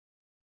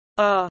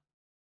R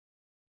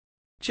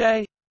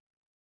J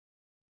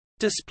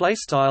display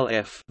style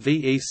f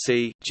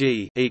VEC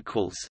G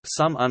equals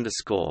sum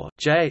underscore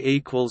J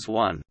equals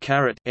 1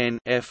 caret N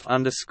F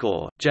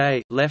underscore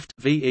J left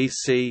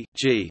VEC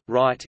G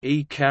right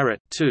E caret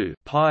 2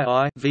 pi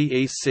I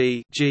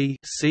VEC G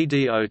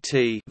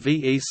CDOT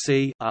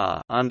VEC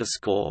R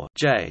underscore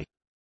J.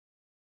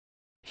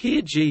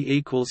 Here G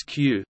equals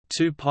Q,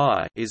 2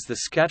 pi is the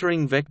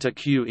scattering vector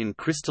Q in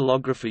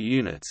crystallography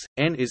units,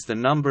 N is the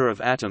number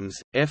of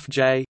atoms,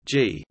 Fj,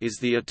 G is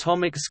the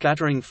atomic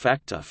scattering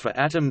factor for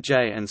atom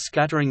J and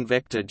scattering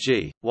vector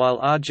G, while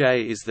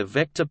Rj is the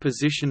vector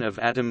position of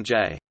atom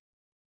J.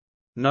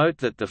 Note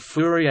that the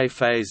Fourier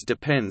phase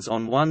depends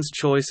on one's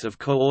choice of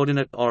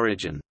coordinate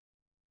origin.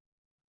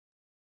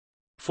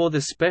 For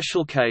the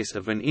special case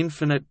of an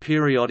infinite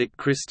periodic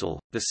crystal,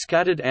 the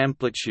scattered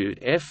amplitude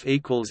F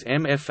equals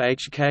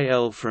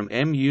mFHKL from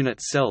m unit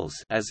cells,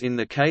 as in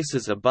the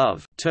cases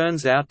above,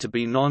 turns out to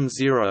be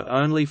non-zero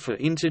only for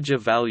integer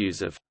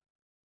values of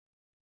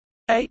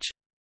h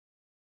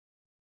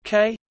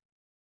k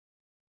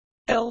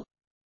l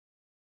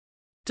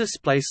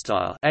display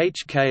style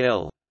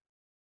HKL,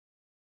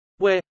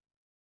 where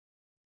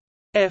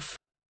F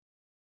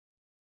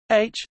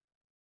H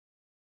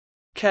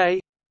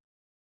K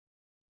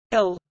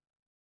L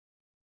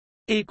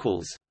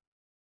equals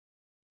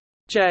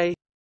J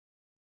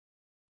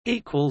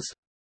equals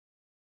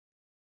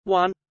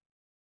 1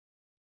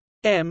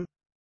 M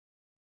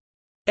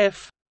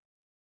F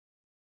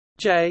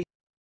J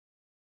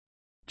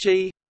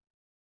G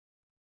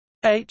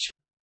H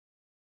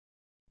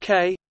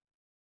K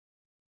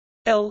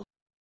L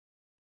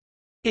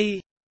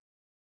E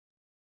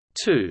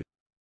 2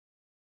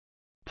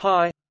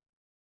 pi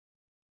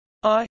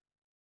I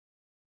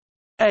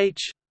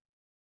H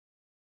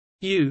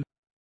U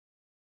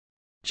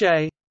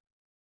J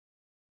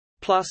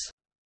plus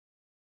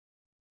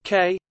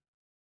K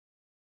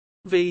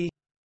V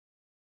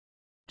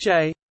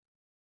J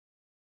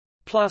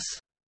plus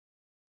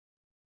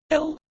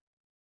L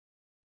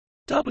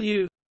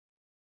W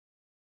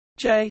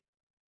J.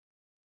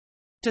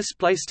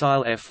 Display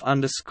style f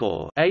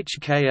underscore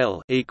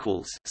HKL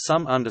equals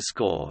sum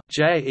underscore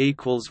J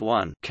equals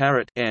 1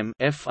 caret M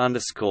F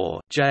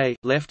underscore J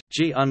left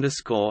G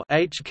underscore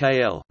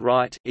HKL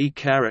right E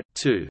caret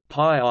 2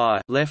 pi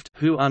I left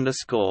who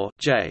underscore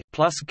J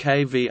plus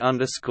KV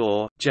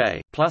underscore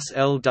J plus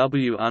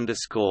LW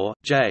underscore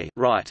J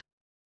right.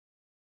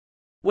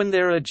 When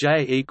there are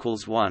J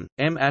equals 1,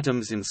 M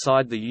atoms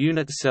inside the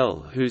unit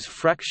cell whose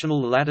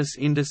fractional lattice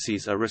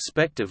indices are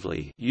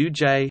respectively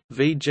Uj,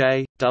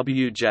 Vj,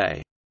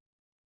 Wj.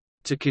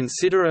 To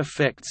consider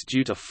effects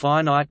due to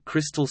finite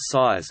crystal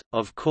size,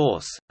 of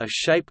course, a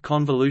shape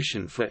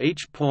convolution for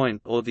each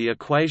point or the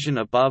equation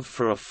above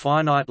for a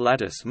finite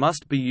lattice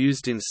must be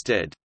used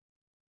instead.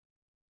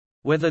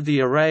 Whether the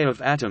array of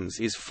atoms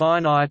is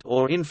finite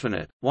or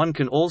infinite, one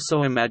can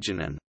also imagine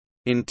an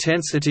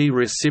intensity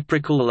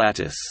reciprocal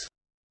lattice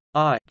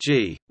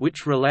I.G.,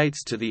 which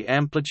relates to the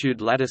amplitude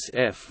lattice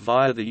F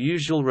via the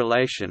usual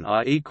relation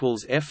I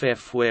equals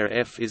FF, where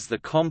F is the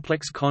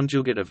complex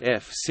conjugate of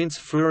F. Since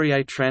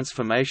Fourier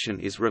transformation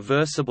is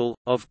reversible,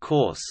 of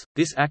course,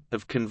 this act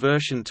of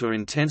conversion to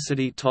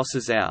intensity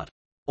tosses out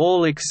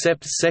all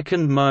except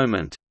second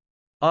moment,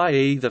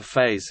 i.e. the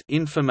phase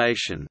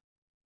information.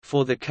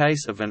 For the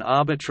case of an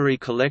arbitrary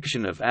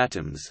collection of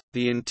atoms,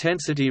 the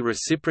intensity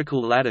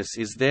reciprocal lattice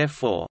is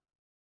therefore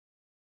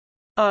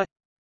I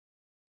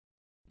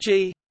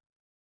G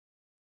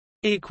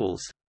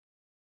equals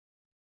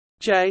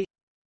J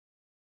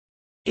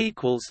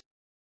equals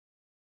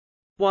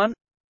 1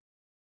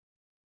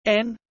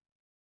 N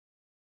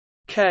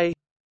K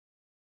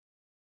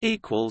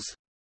equals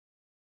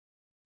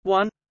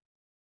 1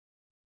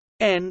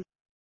 N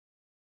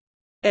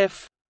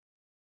F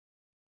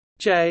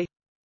J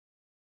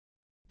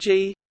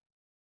G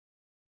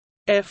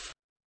F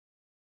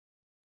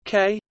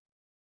K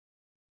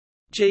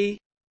G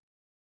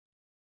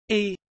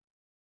E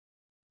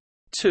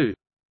 2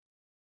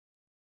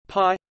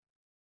 pi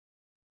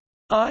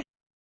I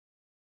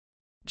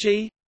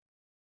G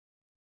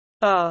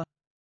R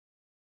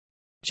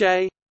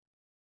J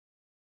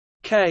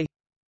K.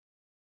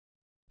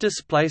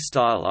 Display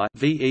style I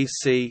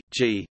VEC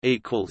G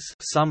equals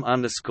sum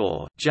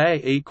underscore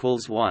J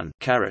equals 1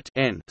 caret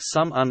N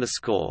sum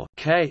underscore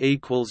K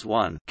equals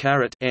 1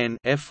 caret N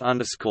F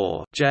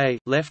underscore J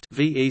left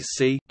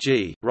VEC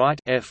G right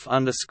F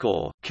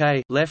underscore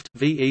K left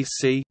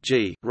VEC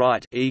G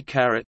right E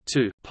caret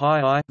 2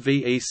 pi I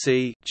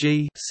VEC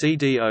G C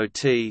dot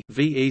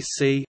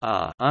VEC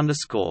R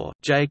underscore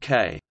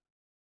JK.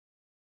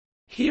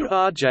 Here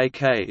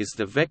RJK is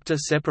the vector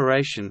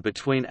separation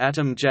between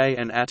atom J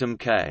and atom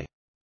K.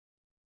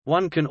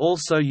 One can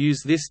also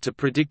use this to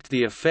predict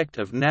the effect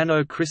of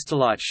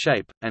nanocrystallite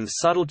shape, and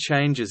subtle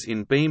changes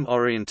in beam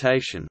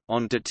orientation,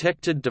 on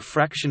detected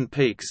diffraction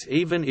peaks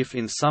even if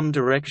in some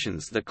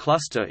directions the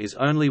cluster is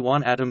only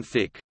one atom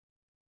thick.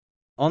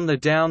 On the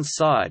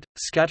downside,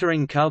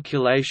 scattering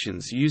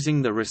calculations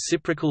using the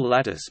reciprocal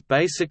lattice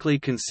basically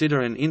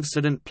consider an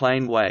incident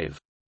plane wave.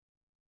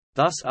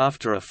 Thus,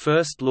 after a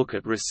first look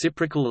at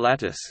reciprocal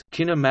lattice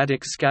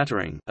kinematic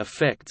scattering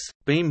effects,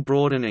 beam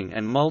broadening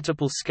and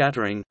multiple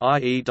scattering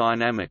i.e.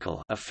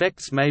 dynamical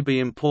effects may be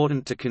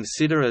important to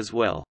consider as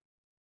well.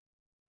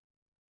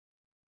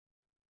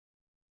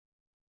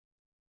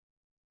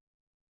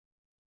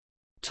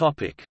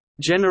 Topic: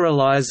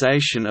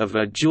 Generalization of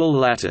a dual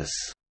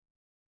lattice.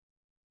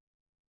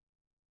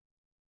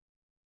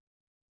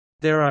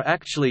 There are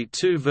actually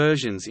two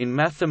versions in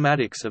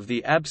mathematics of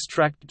the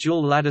abstract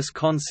dual lattice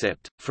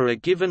concept, for a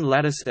given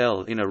lattice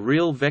L in a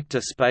real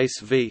vector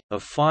space V,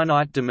 of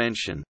finite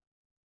dimension.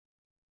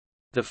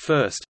 The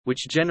first,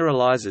 which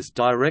generalizes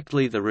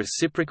directly the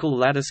reciprocal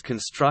lattice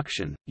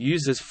construction,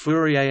 uses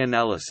Fourier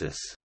analysis.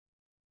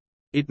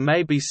 It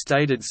may be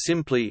stated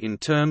simply in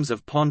terms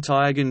of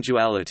Pontryagin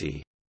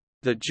duality.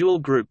 The dual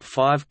group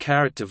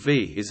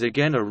 5-V is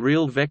again a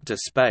real vector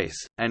space,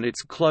 and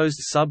its closed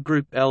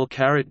subgroup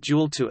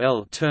L-dual to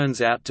L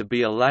turns out to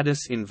be a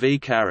lattice in V.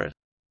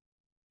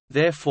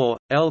 Therefore,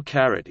 L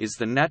is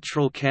the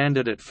natural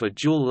candidate for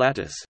dual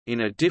lattice, in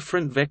a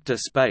different vector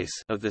space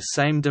of the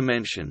same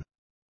dimension.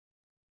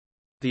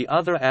 The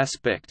other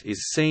aspect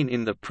is seen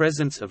in the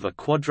presence of a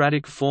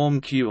quadratic form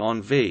Q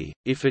on V.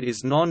 If it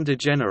is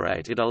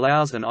non-degenerate, it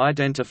allows an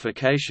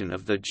identification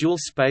of the dual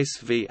space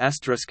V**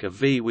 of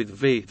V with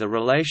V. The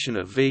relation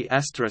of V**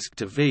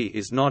 to V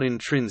is not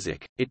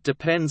intrinsic, it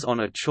depends on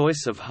a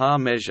choice of Haar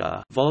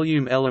measure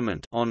volume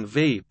element on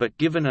V, but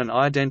given an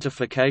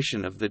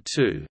identification of the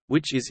two,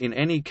 which is in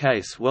any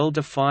case well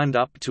defined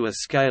up to a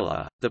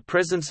scalar, the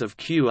presence of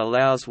Q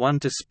allows one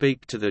to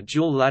speak to the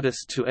dual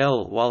lattice to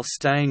L while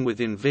staying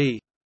within V.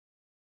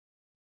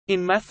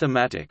 In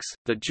mathematics,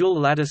 the dual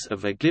lattice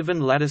of a given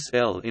lattice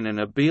L in an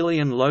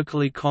abelian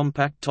locally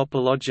compact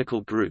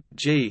topological group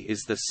G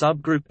is the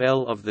subgroup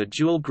L of the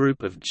dual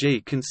group of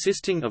G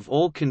consisting of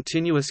all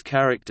continuous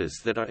characters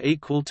that are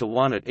equal to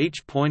 1 at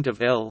each point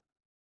of L.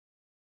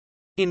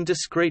 In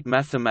discrete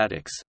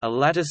mathematics, a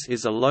lattice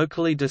is a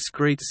locally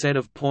discrete set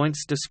of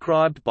points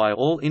described by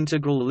all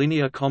integral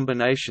linear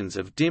combinations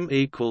of dim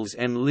equals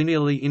n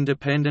linearly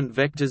independent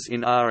vectors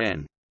in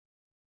Rn.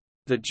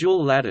 The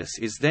dual lattice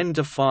is then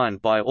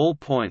defined by all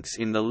points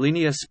in the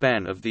linear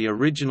span of the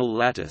original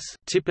lattice,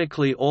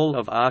 typically all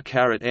of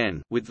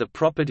Rn, with the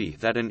property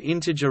that an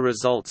integer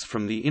results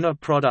from the inner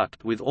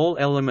product with all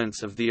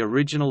elements of the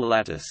original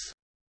lattice.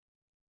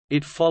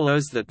 It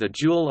follows that the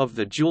dual of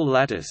the dual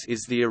lattice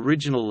is the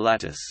original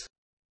lattice.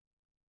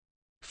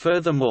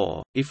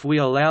 Furthermore, if we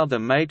allow the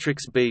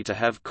matrix B to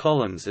have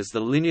columns as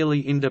the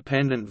linearly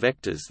independent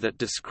vectors that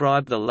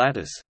describe the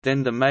lattice,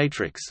 then the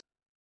matrix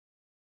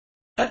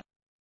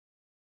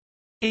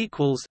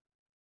equals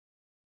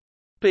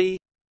b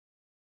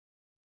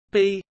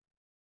b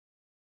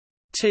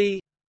t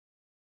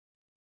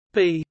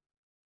b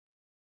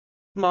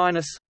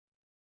minus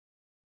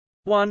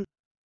 1.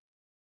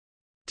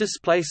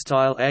 Display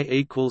style a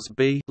equals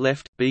b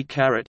left b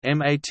caret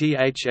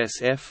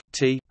mathsf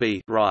t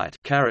b right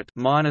caret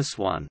minus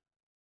 1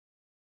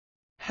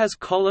 has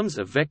columns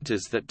of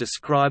vectors that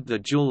describe the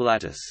dual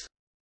lattice.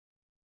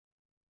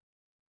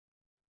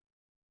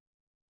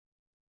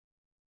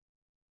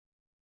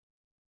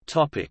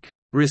 Topic: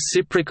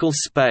 Reciprocal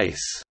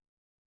space.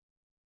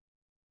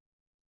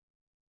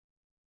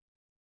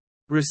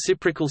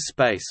 Reciprocal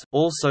space,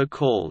 also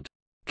called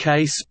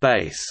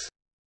K-space,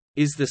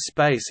 is the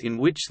space in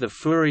which the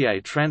Fourier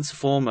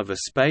transform of a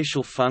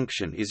spatial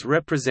function is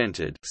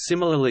represented.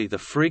 Similarly, the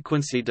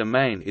frequency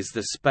domain is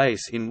the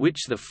space in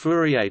which the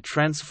Fourier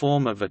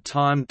transform of a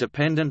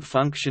time-dependent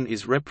function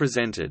is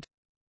represented.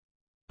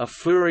 A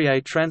Fourier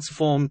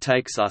transform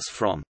takes us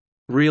from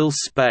real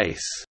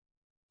space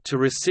to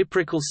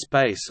reciprocal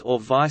space or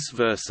vice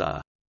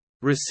versa.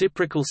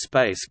 Reciprocal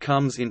space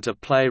comes into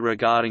play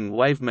regarding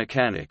wave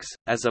mechanics,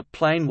 as a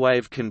plane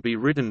wave can be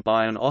written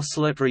by an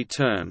oscillatory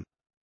term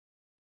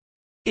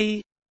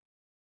E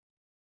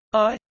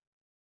I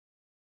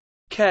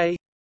K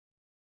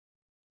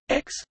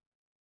X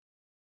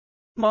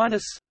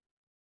minus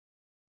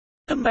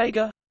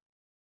omega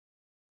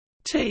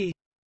T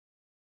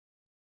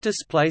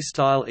display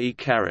style E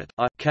caret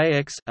I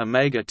kx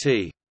omega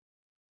T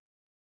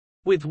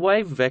with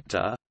wave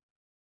vector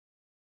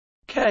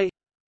K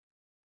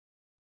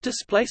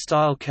display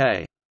style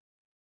K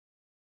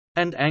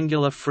and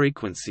angular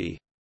frequency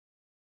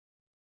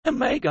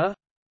omega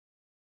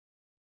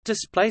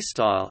display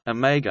style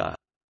omega.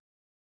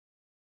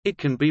 It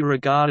can be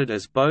regarded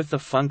as both a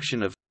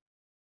function of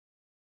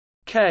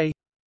K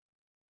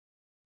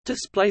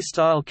display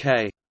style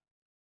K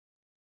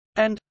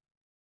and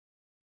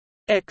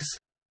X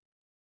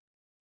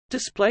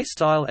display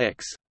style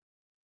X,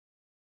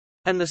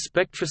 and the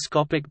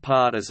spectroscopic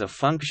part as a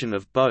function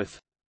of both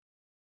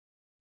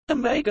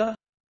omega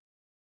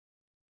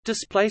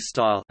display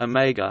style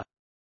omega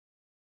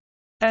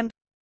and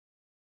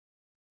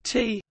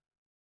T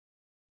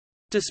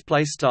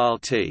display style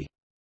T.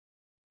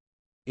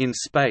 In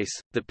space,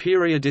 the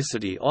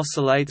periodicity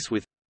oscillates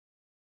with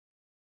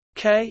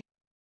K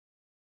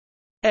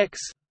X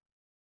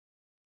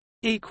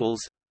equals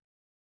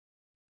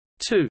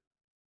 2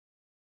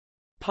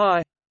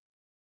 pi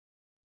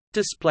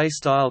display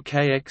style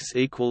kx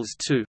equals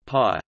 2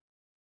 pi.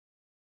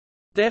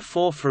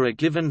 Therefore, for a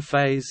given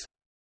phase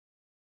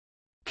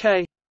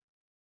K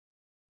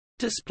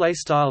display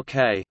style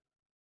K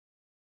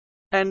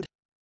and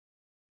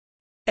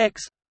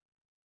X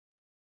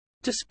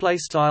display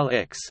style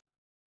X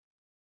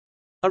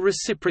are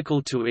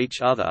reciprocal to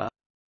each other,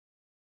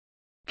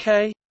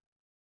 K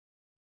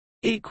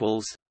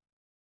equals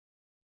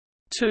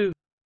 2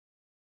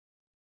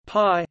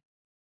 pi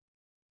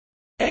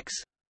X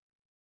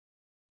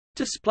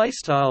display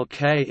style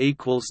K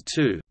equals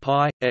 2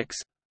 pi X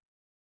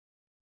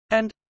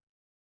and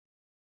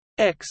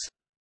X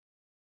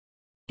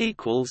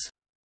equals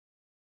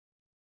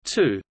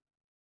 2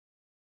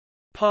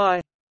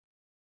 pi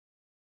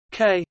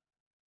K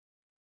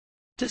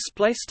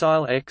display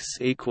style X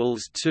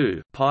equals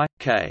 2 pi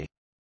K.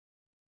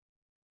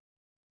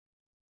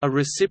 A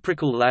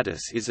reciprocal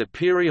lattice is a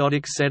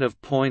periodic set of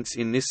points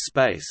in this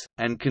space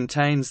and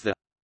contains the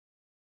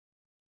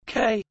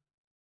K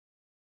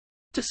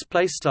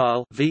display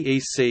style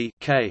VEC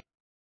K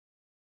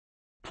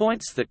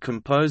points that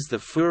compose the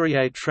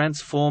Fourier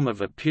transform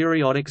of a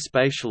periodic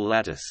spatial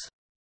lattice.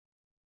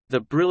 The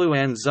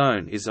Brillouin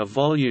zone is a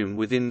volume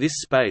within this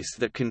space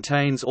that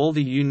contains all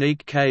the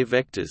unique K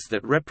vectors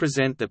that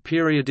represent the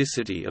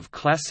periodicity of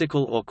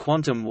classical or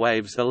quantum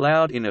waves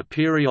allowed in a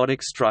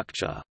periodic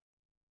structure.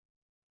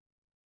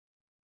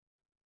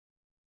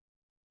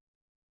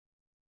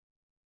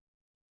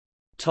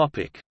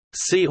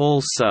 See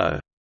also: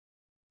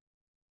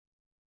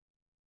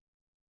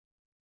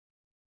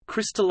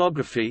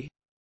 crystallography,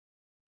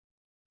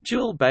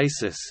 dual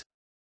basis,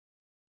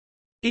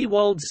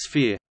 Ewald's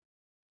sphere,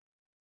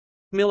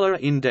 Miller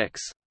index,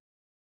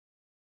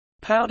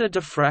 powder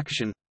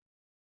diffraction,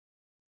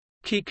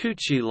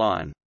 Kikuchi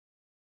line,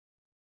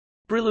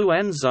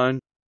 Brillouin zone,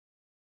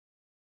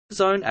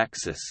 zone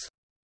axis.